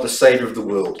of God, the Saviour of the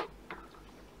world.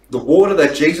 the water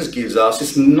that Jesus gives us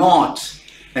is not,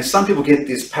 and some people get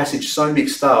this passage so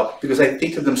mixed up because they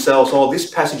think to themselves, oh, this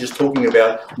passage is talking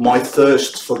about my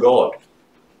thirst for God.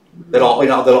 That I'll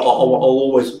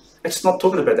always, it's not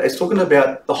talking about that. It's talking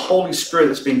about the Holy Spirit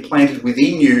that's been planted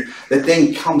within you that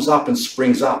then comes up and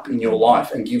springs up in your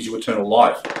life and gives you eternal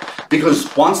life.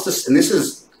 Because once this, and this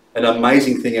is an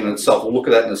amazing thing in itself, we'll look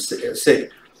at that in a sec,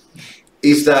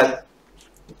 is that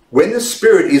when the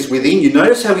Spirit is within you,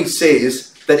 notice how he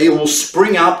says that it will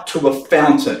spring up to a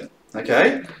fountain.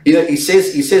 Okay? You know, he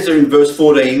says there in verse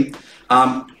 14,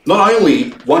 not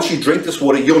only once you drink this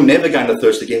water, you're never going to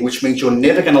thirst again, which means you're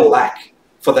never going to lack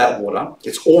for that water.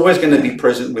 It's always going to be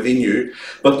present within you.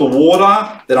 But the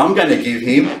water that I'm going to give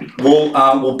him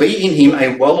will be in him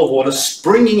a well of water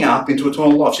springing up into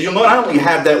eternal life. So you'll not only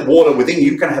have that water within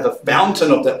you, you're going to have a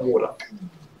fountain of that water.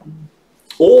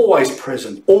 Always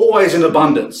present, always in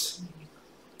abundance.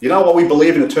 You know what we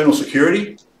believe in eternal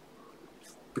security?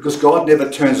 Because God never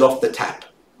turns off the tap.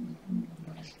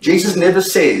 Jesus never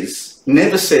says,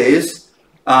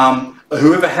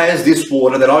 whoever has this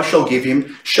water that I shall give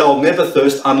him shall never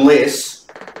thirst unless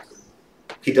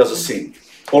he does a sin,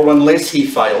 or unless he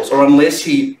fails, or unless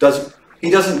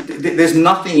there's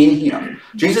nothing in him.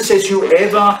 Jesus says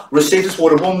whoever receives this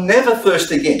water will never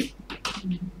thirst again.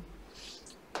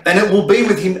 And it will be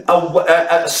with him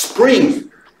a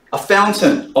spring, a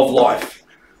fountain of life.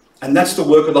 And that's the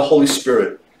work of the Holy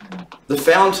Spirit. The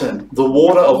fountain, the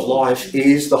water of life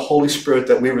is the Holy Spirit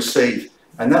that we receive.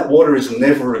 And that water is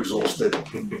never exhausted.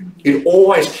 It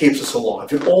always keeps us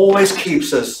alive. It always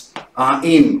keeps us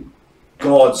in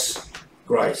God's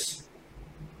grace.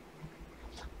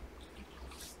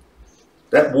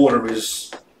 That water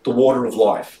is the water of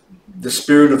life, the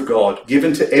Spirit of God,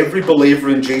 given to every believer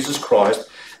in Jesus Christ.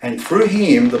 And through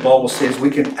him, the Bible says, we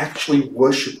can actually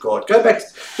worship God.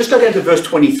 Just go down to verse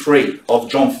 23 of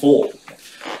John 4.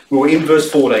 We were in verse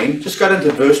 14. Just go down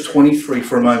to verse 23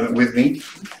 for a moment with me.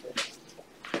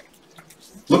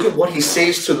 Look at what he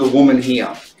says to the woman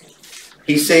here.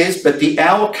 He says, but the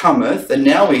hour cometh, and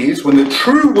now is, when the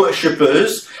true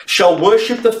worshippers shall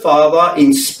worship the Father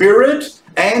in spirit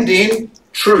and in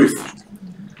truth.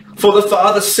 For the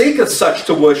Father seeketh such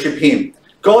to worship him.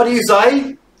 God is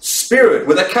a spirit,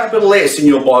 with a capital S in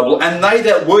your Bible, and they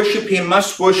that worship him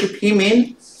must worship him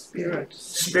in spirit.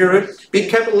 Spirit,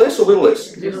 big capital S or little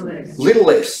s? Little s.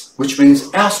 Little s, which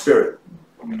means our spirit.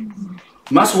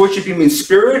 Must worship him in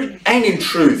spirit and in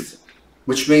truth,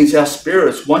 which means our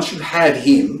spirits, once you have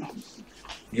him,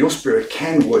 your spirit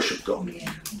can worship God.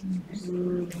 Yeah.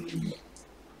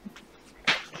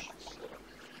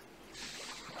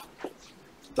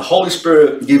 The Holy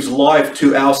Spirit gives life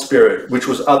to our spirit, which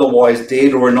was otherwise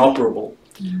dead or inoperable.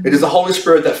 It is the Holy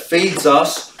Spirit that feeds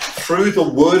us through the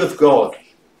Word of God,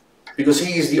 because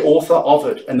he is the author of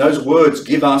it. And those words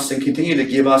give us and continue to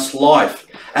give us life.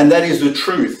 And that is the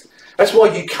truth. That's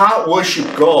why you can't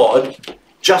worship God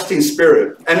just in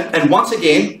spirit. And once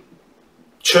again,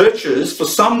 churches, for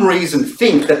some reason,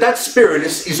 think that spirit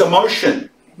is emotion.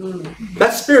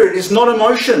 That spirit is not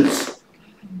emotions.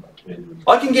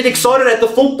 I can get excited at the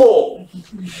football.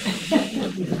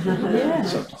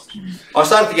 I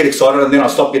started to get excited and then I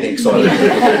stopped getting excited.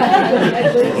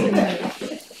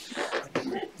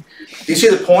 Do you see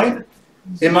the point?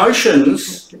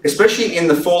 Emotions, especially in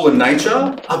the fallen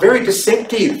nature, are very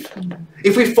deceptive.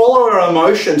 If we follow our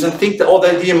emotions and think that,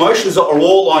 the emotions are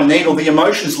all I need, or the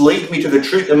emotions lead me to the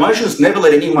truth, emotions never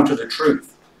lead anyone to the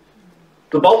truth.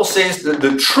 The Bible says that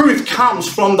the truth comes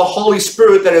from the Holy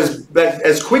Spirit that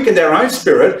has quickened our own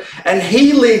spirit, and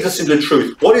he leads us into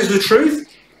truth. What is the truth?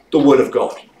 The Word of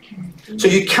God. So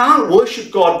you can't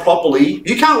worship God properly.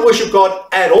 You can't worship God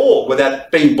at all without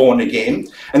being born again.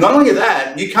 And not only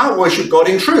that, you can't worship God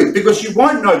in truth, because you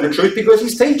won't know the truth because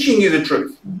he's teaching you the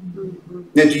truth.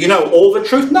 Now, do you know all the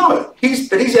truth? No.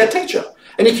 But he's our teacher.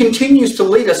 And he continues to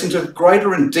lead us into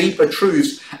greater and deeper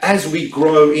truths as we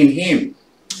grow in him.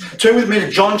 Turn with me to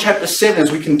John chapter 7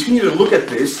 as we continue to look at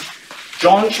this.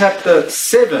 John chapter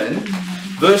 7,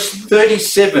 verse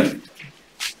 37.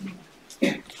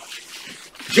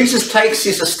 Jesus takes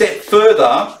this a step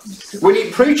further when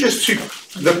he preaches to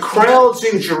the crowds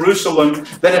in Jerusalem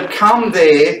that had come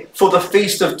there for the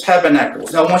Feast of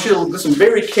Tabernacles. Now I want you to listen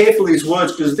very carefully to these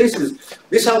words, because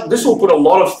this will put a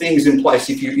lot of things in place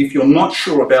if you're not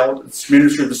sure about what the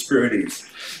ministry of the Spirit is.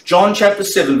 John chapter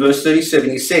 7 verse 37,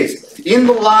 he says, in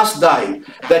the last day,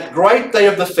 that great day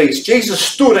of the feast, Jesus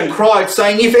stood and cried,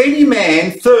 saying, if any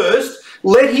man thirst,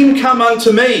 let him come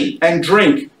unto me and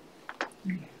drink.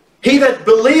 He that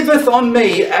believeth on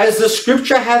me, as the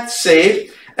scripture hath said,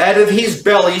 out of his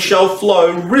belly shall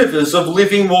flow rivers of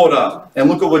living water. And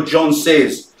look at what John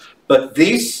says. But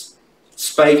this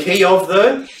spake he of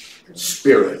the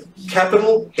Spirit,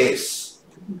 capital S,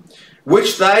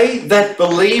 which they that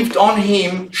believed on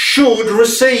him should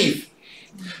receive.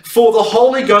 For the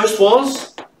Holy Ghost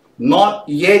was not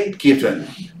yet given,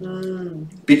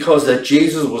 because that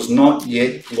Jesus was not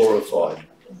yet glorified.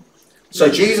 So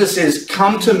Jesus says,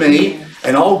 come to me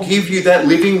and I'll give you that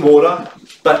living water,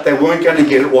 but they weren't going to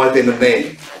get it right then and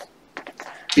there,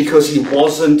 because he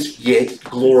wasn't yet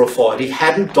glorified. He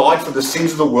hadn't died for the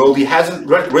sins of the world. He hasn't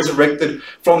resurrected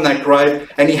from that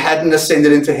grave, and he hadn't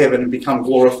ascended into heaven and become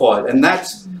glorified. And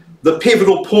that's the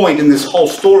pivotal point in this whole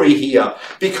story here,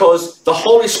 because the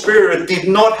Holy Spirit did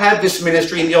not have this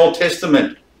ministry in the Old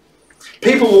Testament.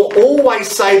 People will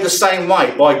always say the same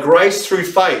way, by grace through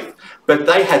faith, but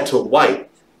they had to wait.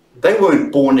 They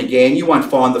weren't born again. You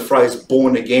won't find the phrase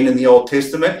born again in the Old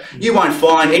Testament. You won't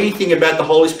find anything about the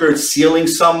Holy Spirit sealing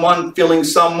someone, filling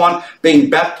someone, being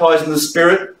baptized in the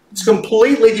Spirit. It's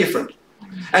completely different.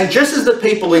 And just as the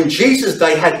people in Jesus'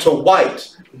 day had to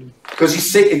wait, because he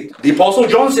said, the Apostle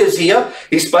John says here,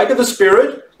 he spoke of the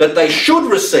Spirit that they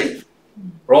should receive,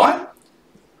 right?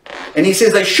 And he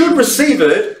says they should receive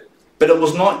it, but it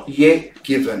was not yet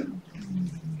given.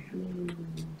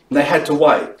 They had to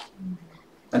wait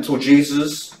until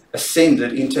Jesus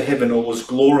ascended into heaven or was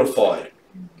glorified.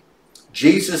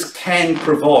 Jesus can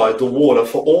provide the water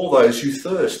for all those who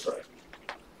thirst, though.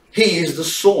 He is the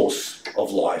source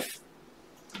of life.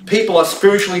 People are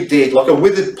spiritually dead, like a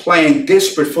withered plant,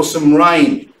 desperate for some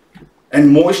rain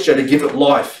and moisture to give it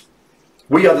life.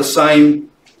 We are the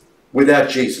same without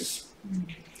Jesus.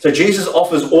 So Jesus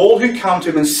offers all who come to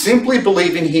him and simply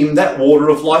believe in him that water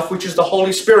of life, which is the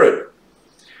Holy Spirit.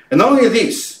 And not only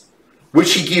this,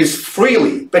 which he gives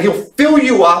freely, but he'll fill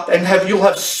you up and you'll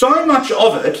have so much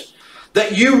of it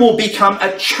that you will become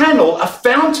a channel, a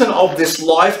fountain of this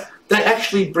life that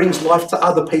actually brings life to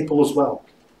other people as well.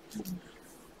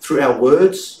 Through our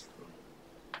words,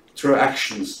 through our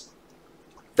actions.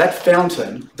 That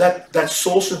fountain, that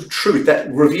source of truth,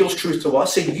 that reveals truth to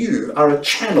us, see, you are a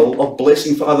channel of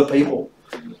blessing for other people.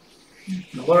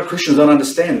 A lot of Christians don't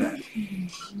understand that.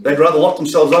 They'd rather lock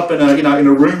themselves up in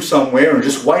a room somewhere and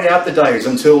just wait out the days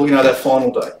until that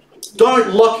final day.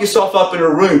 Don't lock yourself up in a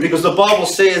room, because the Bible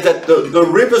says that the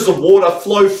rivers of water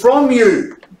flow from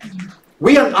you.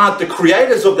 We aren't the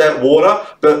creators of that water,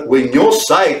 but when you're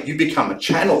saved, you become a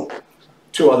channel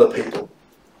to other people.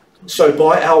 So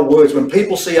by our words, when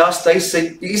people see us, they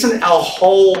see, isn't our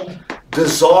whole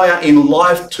desire in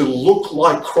life to look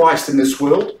like Christ in this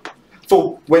world?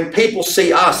 For when people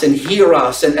see us and hear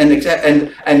us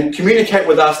and communicate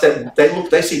with us, that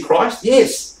they see Christ?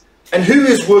 Yes. And who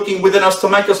is working within us to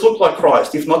make us look like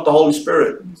Christ, if not the Holy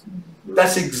Spirit?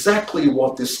 That's exactly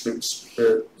what this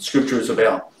scripture is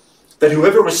about. That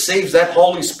whoever receives that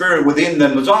Holy Spirit within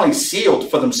them is not only sealed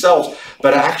for themselves,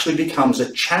 but it actually becomes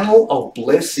a channel of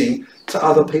blessing to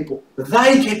other people.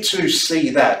 They get to see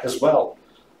that as well.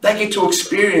 They get to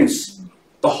experience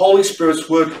the Holy Spirit's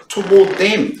work toward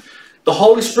them. The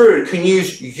Holy Spirit can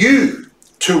use you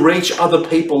to reach other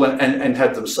people and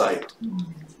have them saved.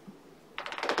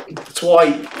 That's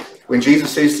why when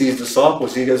Jesus says to his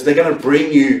disciples, he goes, they're going to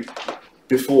bring you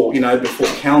before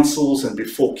councils and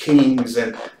before kings,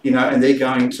 and they're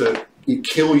going to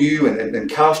kill you and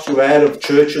cast you out of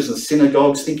churches and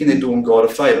synagogues, thinking they're doing God a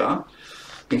favour.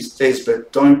 He says,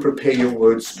 but don't prepare your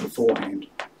words beforehand,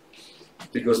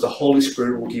 because the Holy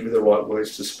Spirit will give you the right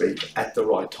words to speak at the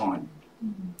right time.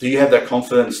 Do you have that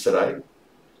confidence today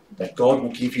that God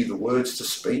will give you the words to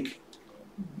speak?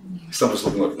 Someone's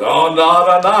looking like, oh, no,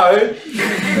 I don't know.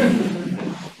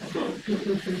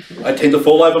 I tend to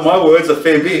fall over my words a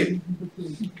fair bit.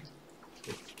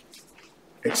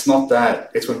 It's not that.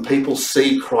 It's when people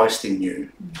see Christ in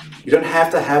you. You don't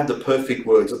have to have the perfect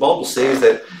words. The Bible says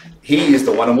that he is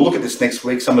the one, and we'll look at this next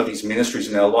week, some of these ministries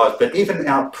in our lives, but even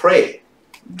our prayer.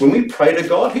 When we pray to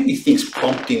God, who do you think is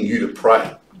prompting you to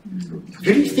pray?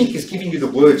 Who do you think is giving you the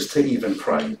words to even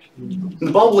pray? And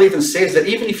the Bible even says that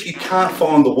even if you can't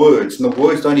find the words, and the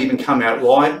words don't even come out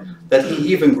right, that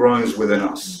he even groans within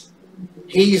us.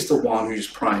 He's the one who's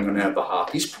praying on our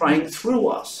behalf. He's praying through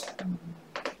us.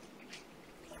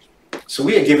 So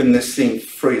we are given this thing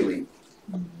freely.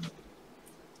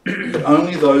 But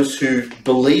only those who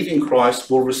believe in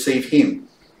Christ will receive him.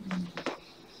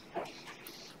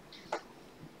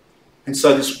 And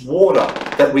so this water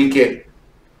that we get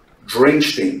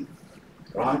drenched in,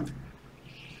 right,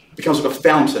 becomes like a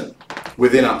fountain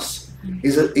within us,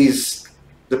 is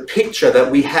the picture that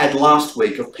we had last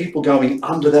week of people going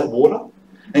under that water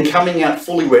and coming out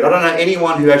fully wet. I don't know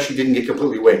anyone who actually didn't get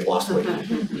completely wet last week.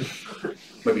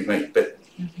 Maybe me, but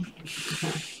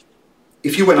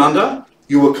if you went under,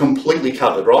 you were completely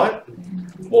covered, right?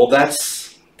 Well, that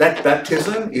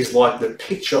baptism is like the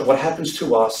picture of what happens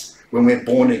to us when we're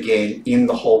born again in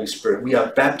the Holy Spirit. We are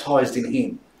baptized in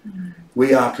him.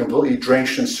 We are completely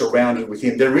drenched and surrounded with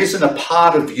him. There isn't a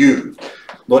part of you,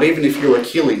 not even if you're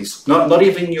Achilles, not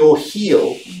even your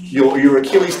heel, your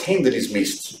Achilles tendon is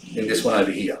missed in this one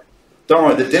over here. Don't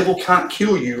worry, the devil can't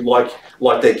kill you like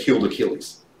they killed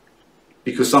Achilles.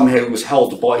 Because somehow he was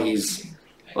held by his,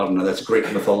 I don't know, that's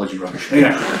Greek mythology rubbish.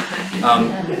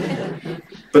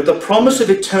 But the promise of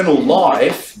eternal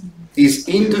life is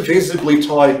indivisibly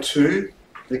tied to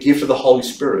the gift of the Holy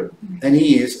Spirit. And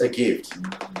he is a gift.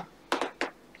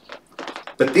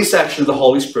 But this action of the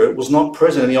Holy Spirit was not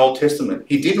present in the Old Testament.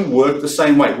 He didn't work the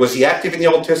same way. Was he active in the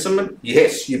Old Testament?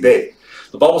 Yes, you bet.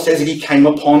 The Bible says that he came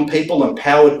upon people,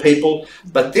 empowered people.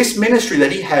 But this ministry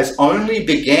that he has only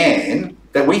began,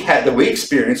 that we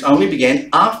experienced, only began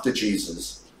after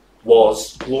Jesus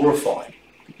was glorified.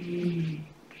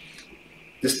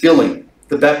 The filling,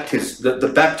 the baptism, the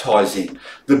baptizing,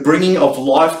 the bringing of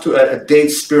life to a dead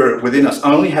spirit within us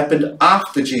only happened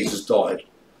after Jesus died,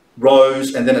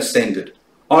 rose, and then ascended.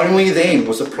 Only then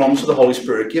was the promise of the Holy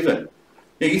Spirit given.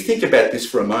 Now you think about this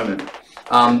for a moment.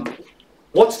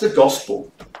 What's the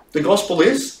gospel? The gospel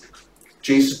is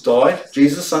Jesus died,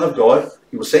 Jesus, the Son of God.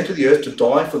 He was sent to the earth to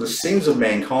die for the sins of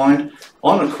mankind.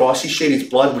 On a cross, he shed his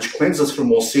blood, which cleansed us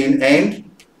from all sin, and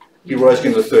he rose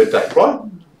again the third day. Right?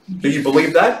 Do you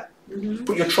believe that? Mm-hmm.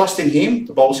 Put your trust in him.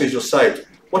 The Bible says you're saved.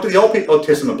 What did the Old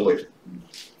Testament believe?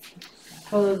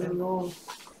 Follow the law.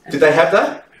 Did they have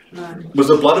that? No. Was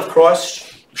the blood of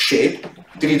Christ shed?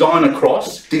 Did he die on a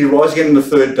cross? Did he rise again on the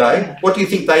third day? What do you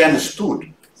think they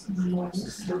understood?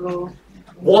 The law.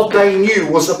 What they knew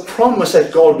was a promise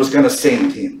that God was going to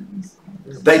send him.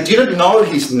 They didn't know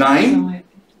his name.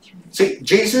 See,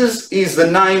 Jesus is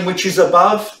the name which is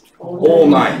above all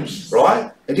names,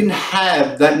 right? They didn't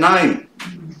have that name.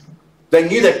 They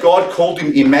knew that God called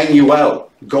him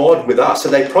Emmanuel, God with us. So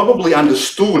they probably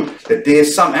understood that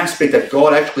there's some aspect that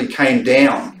God actually came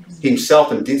down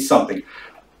himself and did something.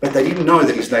 But they didn't know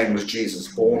that his name was Jesus,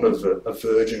 born of a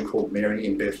virgin called Mary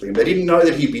in Bethlehem. They didn't know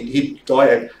that he'd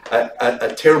die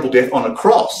a terrible death on a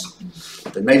cross.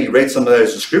 They maybe read some of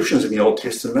those descriptions in the Old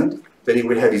Testament, that he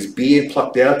would have his beard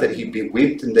plucked out, that he'd be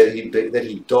whipped, and that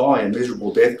he'd die a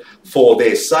miserable death for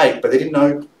their sake. But they didn't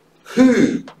know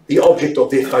who the object of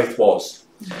their faith was.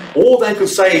 All they could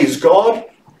say is, God,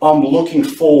 I'm looking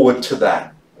forward to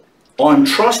that. I'm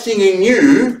trusting in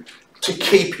you to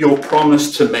keep your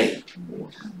promise to me.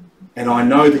 And I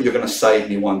know that you're going to save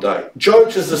me one day.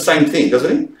 Job says the same thing,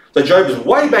 doesn't he? So Job is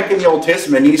way back in the Old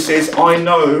Testament, and he says, I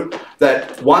know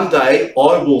that one day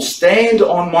I will stand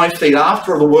on my feet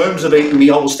after the worms have eaten me.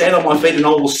 I will stand on my feet and I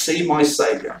will see my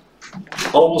Saviour.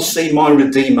 I will see my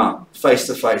Redeemer face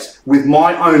to face with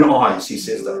my own eyes, he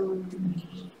says that.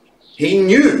 He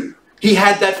knew. He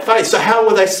had that faith. So how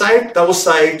were they saved? They were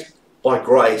saved by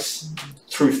grace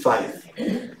through faith.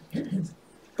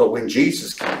 But when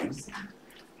Jesus came,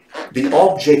 the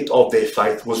object of their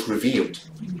faith was revealed.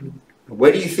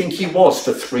 Where do you think he was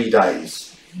for 3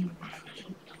 days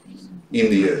in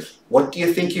the earth? What do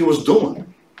you think he was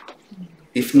doing?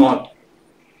 If not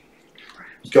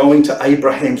going to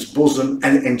Abraham's bosom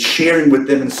and sharing with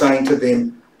them and saying to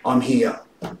them, I'm here.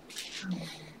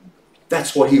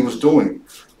 That's what he was doing.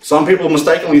 Some people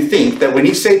mistakenly think that when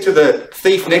he said to the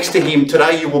thief next to him,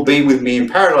 today you will be with me in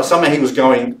paradise, somehow he was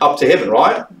going up to heaven,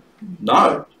 right?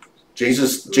 No.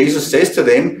 Jesus says to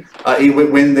them,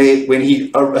 when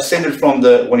he ascended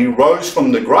when he rose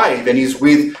from the grave and he's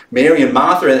with Mary and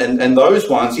Martha and those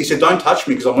ones, he said, don't touch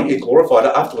me because I want you glorified.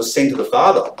 I have to ascend to the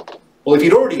Father. Well, if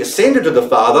he'd already ascended to the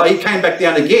Father, he came back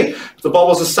down again. The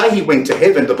Bible doesn't say he went to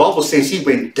heaven. The Bible says he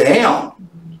went down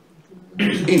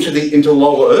into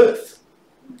lower earth.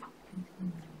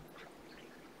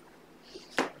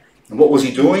 And what was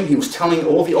he doing? He was telling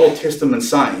all the Old Testament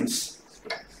saints,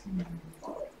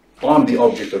 I'm the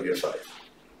object of your faith.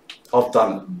 I've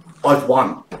done it. I've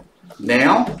won.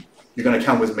 Now, you're going to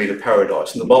come with me to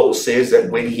paradise. And the Bible says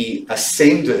that when he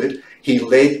ascended, he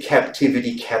led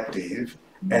captivity captive,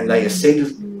 and they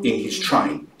ascended in his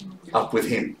train up with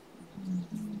him.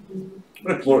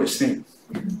 What a glorious thing.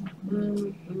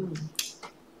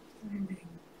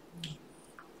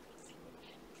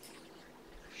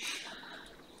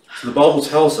 So the Bible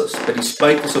tells us that he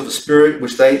spake this of the Spirit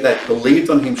which they that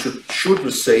believed on him should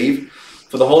receive,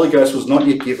 for the Holy Ghost was not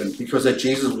yet given, because that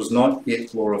Jesus was not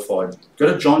yet glorified.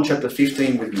 Go to John chapter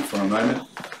 15 with me for a moment.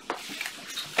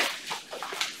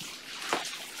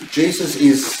 Jesus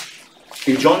is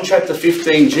In John chapter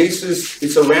 15, Jesus,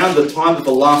 it's around the time of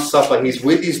the Last Supper. He's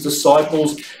with his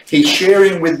disciples. He's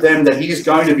sharing with them that he's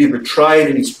going to be betrayed,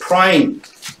 and he's praying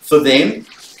for them.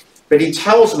 But he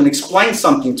tells them and explains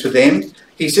something to them.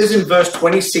 He says in verse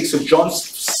 26 of John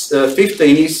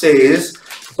 15, he says,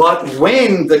 but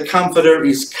when the Comforter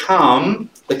is come,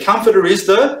 the Comforter is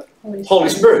the Holy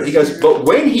Spirit. He goes, but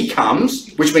when he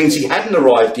comes, which means he hadn't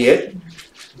arrived yet,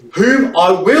 whom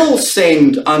I will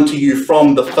send unto you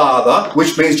from the Father,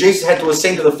 which means Jesus had to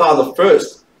ascend to the Father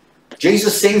first.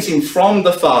 Jesus sends him from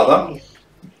the Father,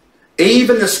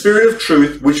 even the Spirit of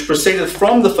truth, which proceedeth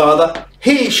from the Father,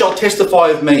 he shall testify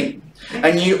of me.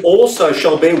 And you also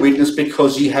shall bear witness,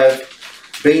 because ye have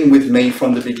been with me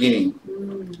from the beginning.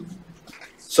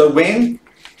 So when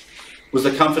was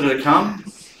the Comforter to come?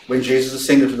 When Jesus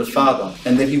ascended to the Father.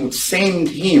 And then he would send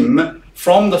him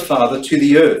from the Father to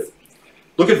the earth.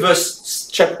 Look at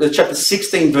chapter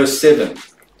 16, verse 7.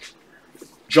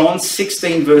 John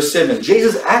 16, verse 7.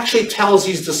 Jesus actually tells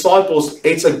his disciples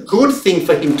it's a good thing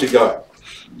for him to go.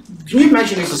 Can you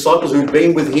imagine his disciples who had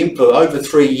been with him for over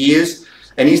 3 years,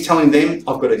 and he's telling them,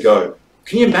 I've got to go.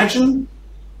 Can you imagine?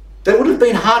 They would have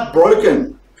been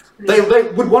heartbroken. They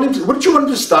would want him to, wouldn't you want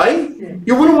him to stay? Yeah.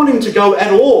 You wouldn't want him to go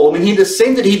at all. I mean, he'd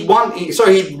ascended, he'd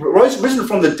risen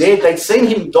from the dead, they'd seen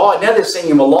him die, now they're seeing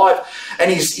him alive,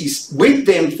 and he's with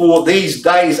them for these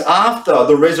days after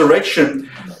the resurrection.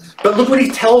 But look what he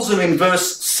tells them in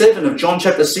verse 7 of John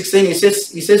chapter 16. He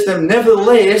says to them,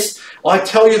 nevertheless, I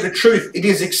tell you the truth, it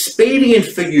is expedient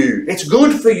for you, it's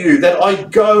good for you that I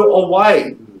go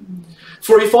away.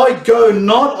 For if I go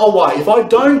not away, if I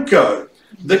don't go,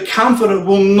 the Comforter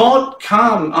will not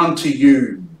come unto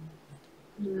you.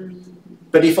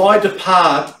 But if I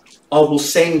depart, I will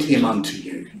send him unto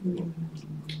you.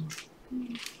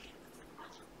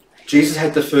 Jesus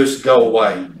had to first go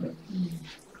away.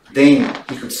 Then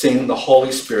he could send the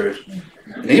Holy Spirit.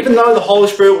 And even though the Holy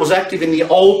Spirit was active in the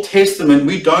Old Testament,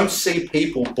 we don't see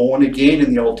people born again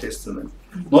in the Old Testament.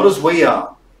 Not as we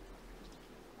are.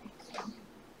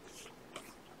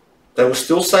 They were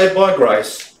still saved by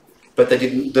grace. But they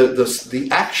didn't. The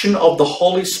action of the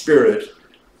Holy Spirit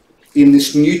in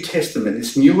this New Testament,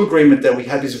 this new agreement that we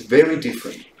have, is very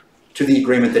different to the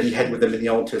agreement that he had with them in the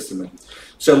Old Testament.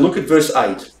 So look at verse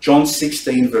 8, John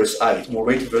 16, verse 8. And we'll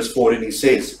read to verse 14. He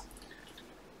says,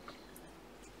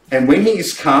 and when he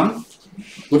is come,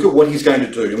 look at what he's going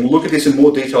to do. And we'll look at this in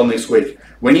more detail next week.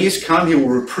 When he is come, he will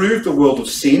reprove the world of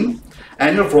sin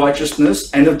and of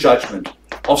righteousness and of judgment.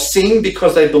 Of sin,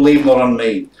 because they believe not on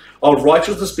me. Of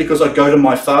righteousness, because I go to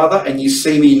my Father, and ye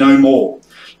see me no more.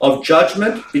 Of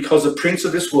judgment, because the prince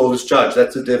of this world is judged.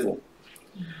 That's the devil.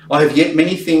 I have yet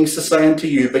many things to say unto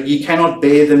you, but ye cannot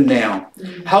bear them now.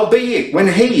 Howbeit,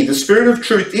 when he, the Spirit of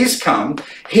truth, is come,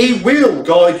 he will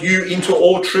guide you into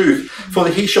all truth. For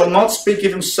that he shall not speak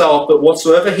of himself, but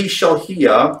whatsoever he shall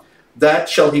hear, that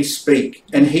shall he speak.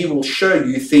 And he will show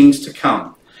you things to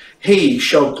come. He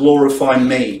shall glorify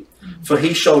me. For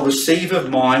he shall receive of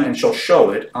mine and shall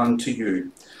show it unto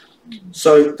you.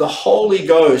 So the Holy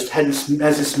Ghost has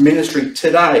this ministry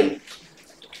today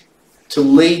to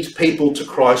lead people to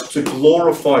Christ, to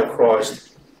glorify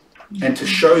Christ, and to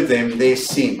show them their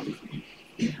sin.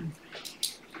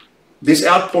 This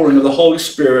outpouring of the Holy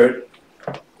Spirit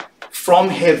from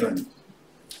heaven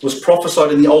was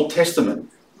prophesied in the Old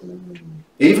Testament.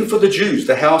 Even for the Jews,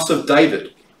 the house of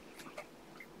David.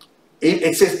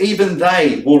 It says even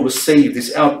they will receive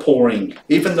this outpouring,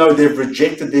 even though they've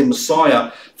rejected their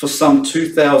Messiah for some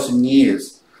 2,000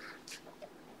 years.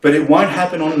 But it won't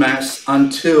happen en masse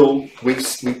until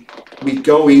we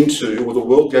go into, or the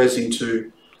world goes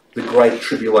into, the Great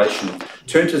Tribulation.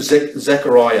 Turn to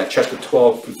Zechariah chapter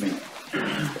 12 with me.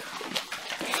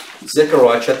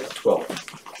 Zechariah chapter 12.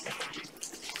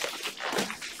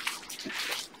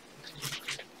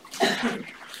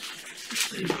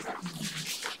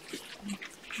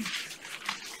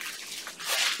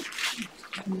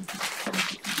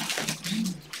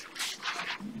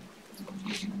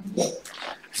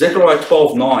 Zechariah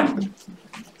 12:9.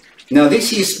 Now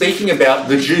this he is speaking about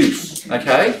the Jews,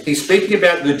 okay? He's speaking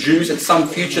about the Jews at some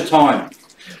future time.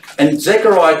 And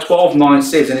Zechariah 12:9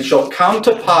 says, and it shall come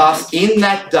to pass in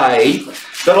that day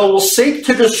that I will seek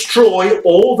to destroy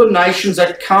all the nations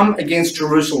that come against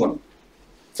Jerusalem.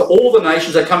 So all the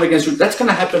nations that come against Jerusalem, that's going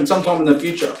to happen sometime in the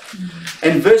future.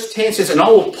 And verse 10 says, and I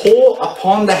will pour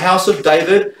upon the house of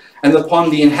David and upon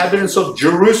the inhabitants of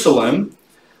Jerusalem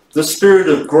the spirit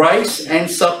of grace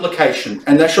and supplication,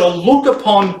 and they shall look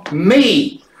upon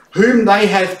me, whom they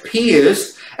have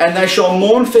pierced, and they shall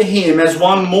mourn for him as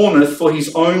one mourneth for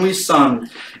his only son,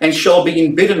 and shall be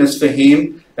in bitterness for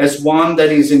him as one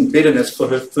that is in bitterness for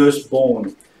her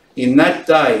firstborn. In that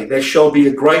day there shall be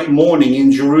a great mourning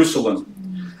in Jerusalem,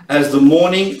 as the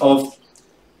mourning of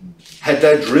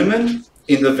Hadadrimmon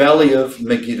in the valley of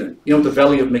Megiddo. You know what the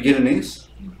valley of Megiddo is?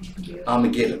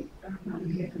 Armageddon.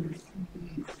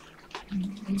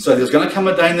 So there's going to come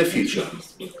a day in the future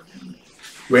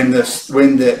when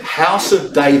the house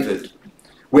of David,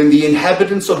 when the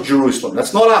inhabitants of Jerusalem,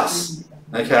 that's not us,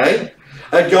 okay,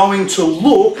 are going to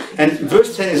look, and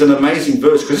verse 10 is an amazing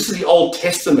verse because this is the Old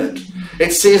Testament.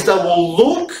 It says they will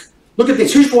look at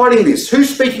this. Who's writing this?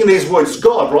 Who's speaking these words?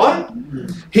 God, right?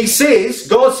 He says,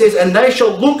 God says, and they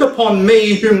shall look upon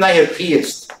me whom they have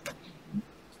pierced.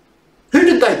 Who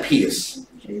did they pierce?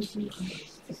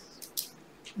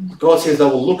 God says they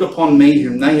will look upon me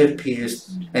whom they have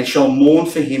pierced and shall mourn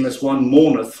for him as one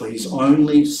mourneth for his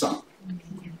only son.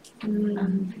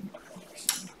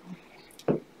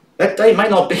 That day may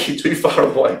not be too far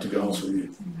away, to be honest with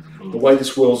you, the way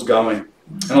this world's going.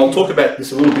 And I'll talk about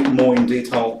this a little bit more in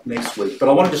detail next week. But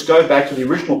I want to just go back to the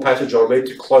original passage I read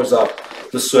to close up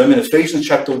the sermon, Ephesians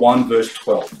chapter 1, verse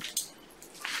 12.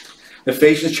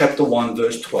 Ephesians chapter 1,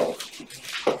 verse 12.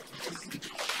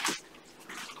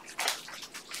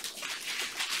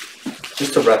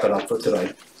 Just to wrap it up for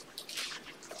today.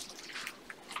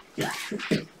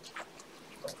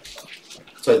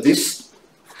 So this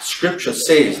scripture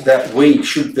says that we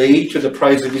should be to the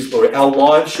praise of his glory. Our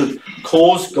lives should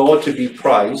cause God to be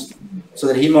praised so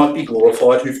that he might be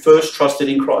glorified who first trusted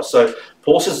in Christ. So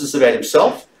Paul says this about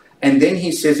himself, and then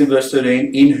he says in verse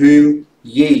 13, in whom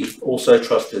ye also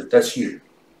trusted. That's you.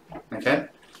 Okay?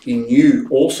 In you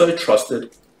also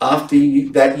trusted after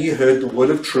that you heard the word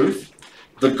of truth,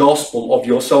 the gospel of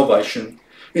your salvation,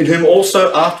 in whom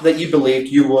also after that you believed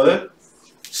you were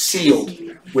sealed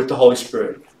with the Holy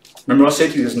Spirit. Remember I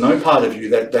said to you, there's no part of you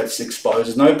that's exposed.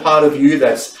 There's no part of you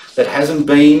that hasn't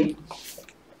been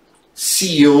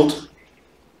sealed.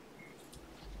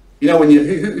 You know, when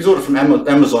who's ordered from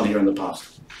Amazon here in the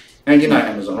past? And you know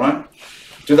Amazon, right?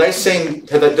 Do they send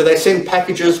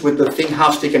packages with the thing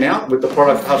half sticking out, with the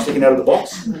product half sticking out of the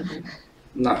box?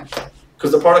 No.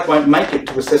 Because the product won't make it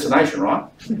to its destination, right?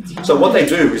 So what they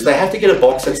do is they have to get a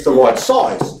box that's the right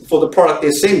size for the product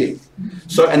they're sending.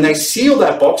 So, and they seal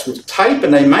that box with tape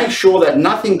and they make sure that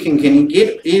nothing can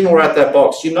get in or out that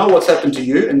box. You know what's happened to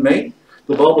you and me?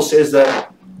 The Bible says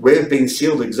that we've been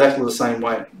sealed exactly the same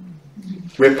way.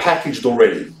 We're packaged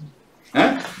already.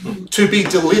 To be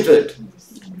delivered.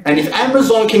 And if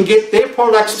Amazon can get their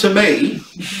products to me,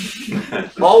 I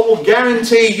will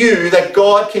guarantee you that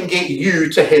God can get you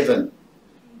to heaven.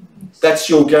 That's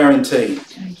your guarantee.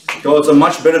 God's a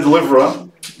much better deliverer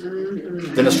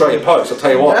than Australia Post, I'll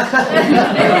tell you what.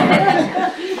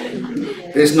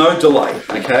 There's no delay,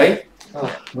 okay?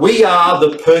 We are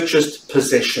the purchased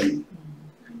possession.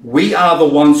 We are the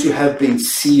ones who have been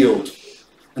sealed.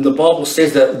 And the Bible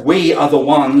says that we are the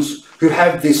ones who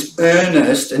have this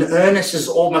earnest, and earnest is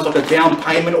almost like a down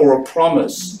payment or a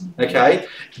promise, okay?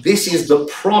 This is the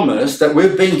promise that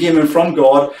we've been given from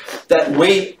God that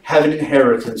we have an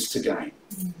inheritance to gain.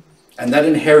 And that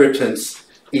inheritance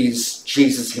is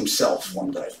Jesus himself one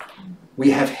day.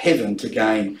 We have heaven to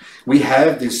gain. We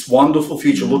have this wonderful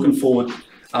future looking forward,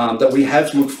 that we have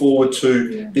to look forward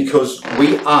to because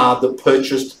we are the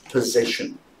purchased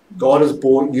possession. God has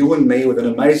bought you and me with an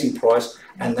amazing price,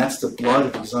 and that's the blood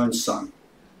of his own son.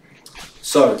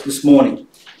 So, this morning,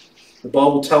 the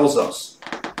Bible tells us,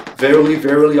 verily,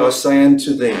 verily, I say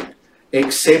unto thee,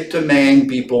 except a man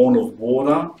be born of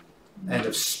water and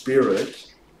of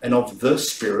spirit, and of the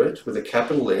Spirit, with a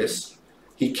capital S,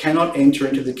 he cannot enter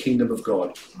into the kingdom of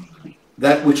God.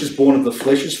 That which is born of the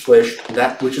flesh is flesh,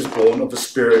 that which is born of the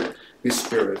Spirit is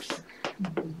spirit.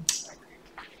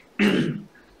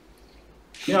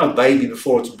 You know, a baby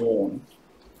before it's born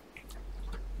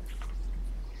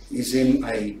is in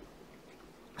a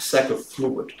sack of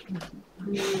fluid,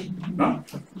 right?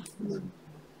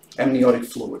 Amniotic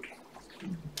fluid.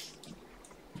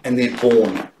 And they're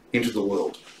born into the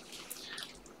world.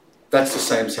 That's the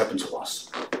same as happened to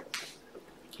us.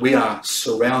 We are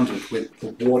surrounded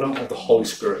with the water of the Holy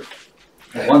Spirit.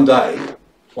 And one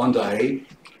day,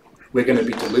 we're going to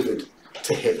be delivered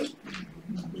to heaven.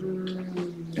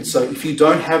 And so if you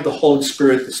don't have the Holy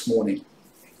Spirit this morning,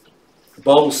 the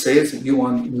Bible says that you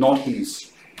are not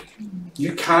his.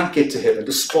 You can't get to heaven.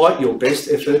 Despite your best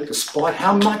effort, despite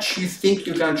how much you think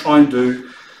you're going to try and do,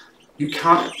 you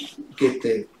can't get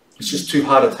there. It's just too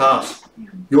hard a task.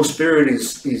 Your spirit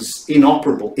is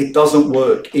inoperable. It doesn't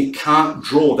work. It can't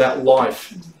draw that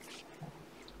life.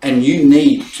 And you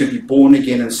need to be born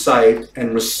again and saved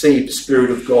and receive the Spirit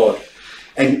of God.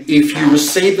 And if you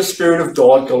receive the Spirit of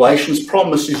God, Galatians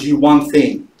promises you one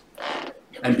thing.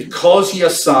 And because ye are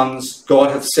sons,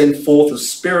 God hath sent forth the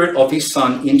Spirit of his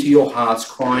Son into your hearts,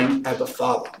 crying, Abba,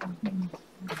 Father.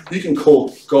 You can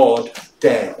call God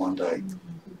Dad one day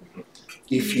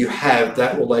if you have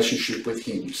that relationship with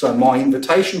him. So my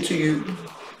invitation to you,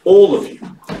 all of you,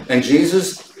 and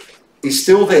Jesus is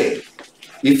still there.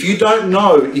 If you don't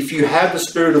know if you have the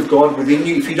Spirit of God within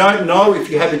you, if you don't know if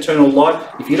you have eternal life,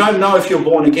 if you don't know if you're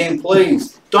born again,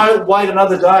 please don't wait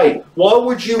another day. Why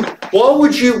would you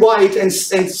wait and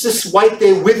just wait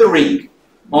there withering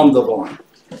on the vine?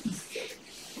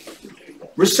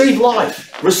 Receive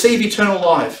life, receive eternal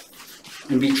life,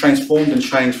 and be transformed and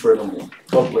changed forevermore.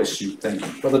 God bless you. Thank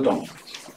you. Brother Don.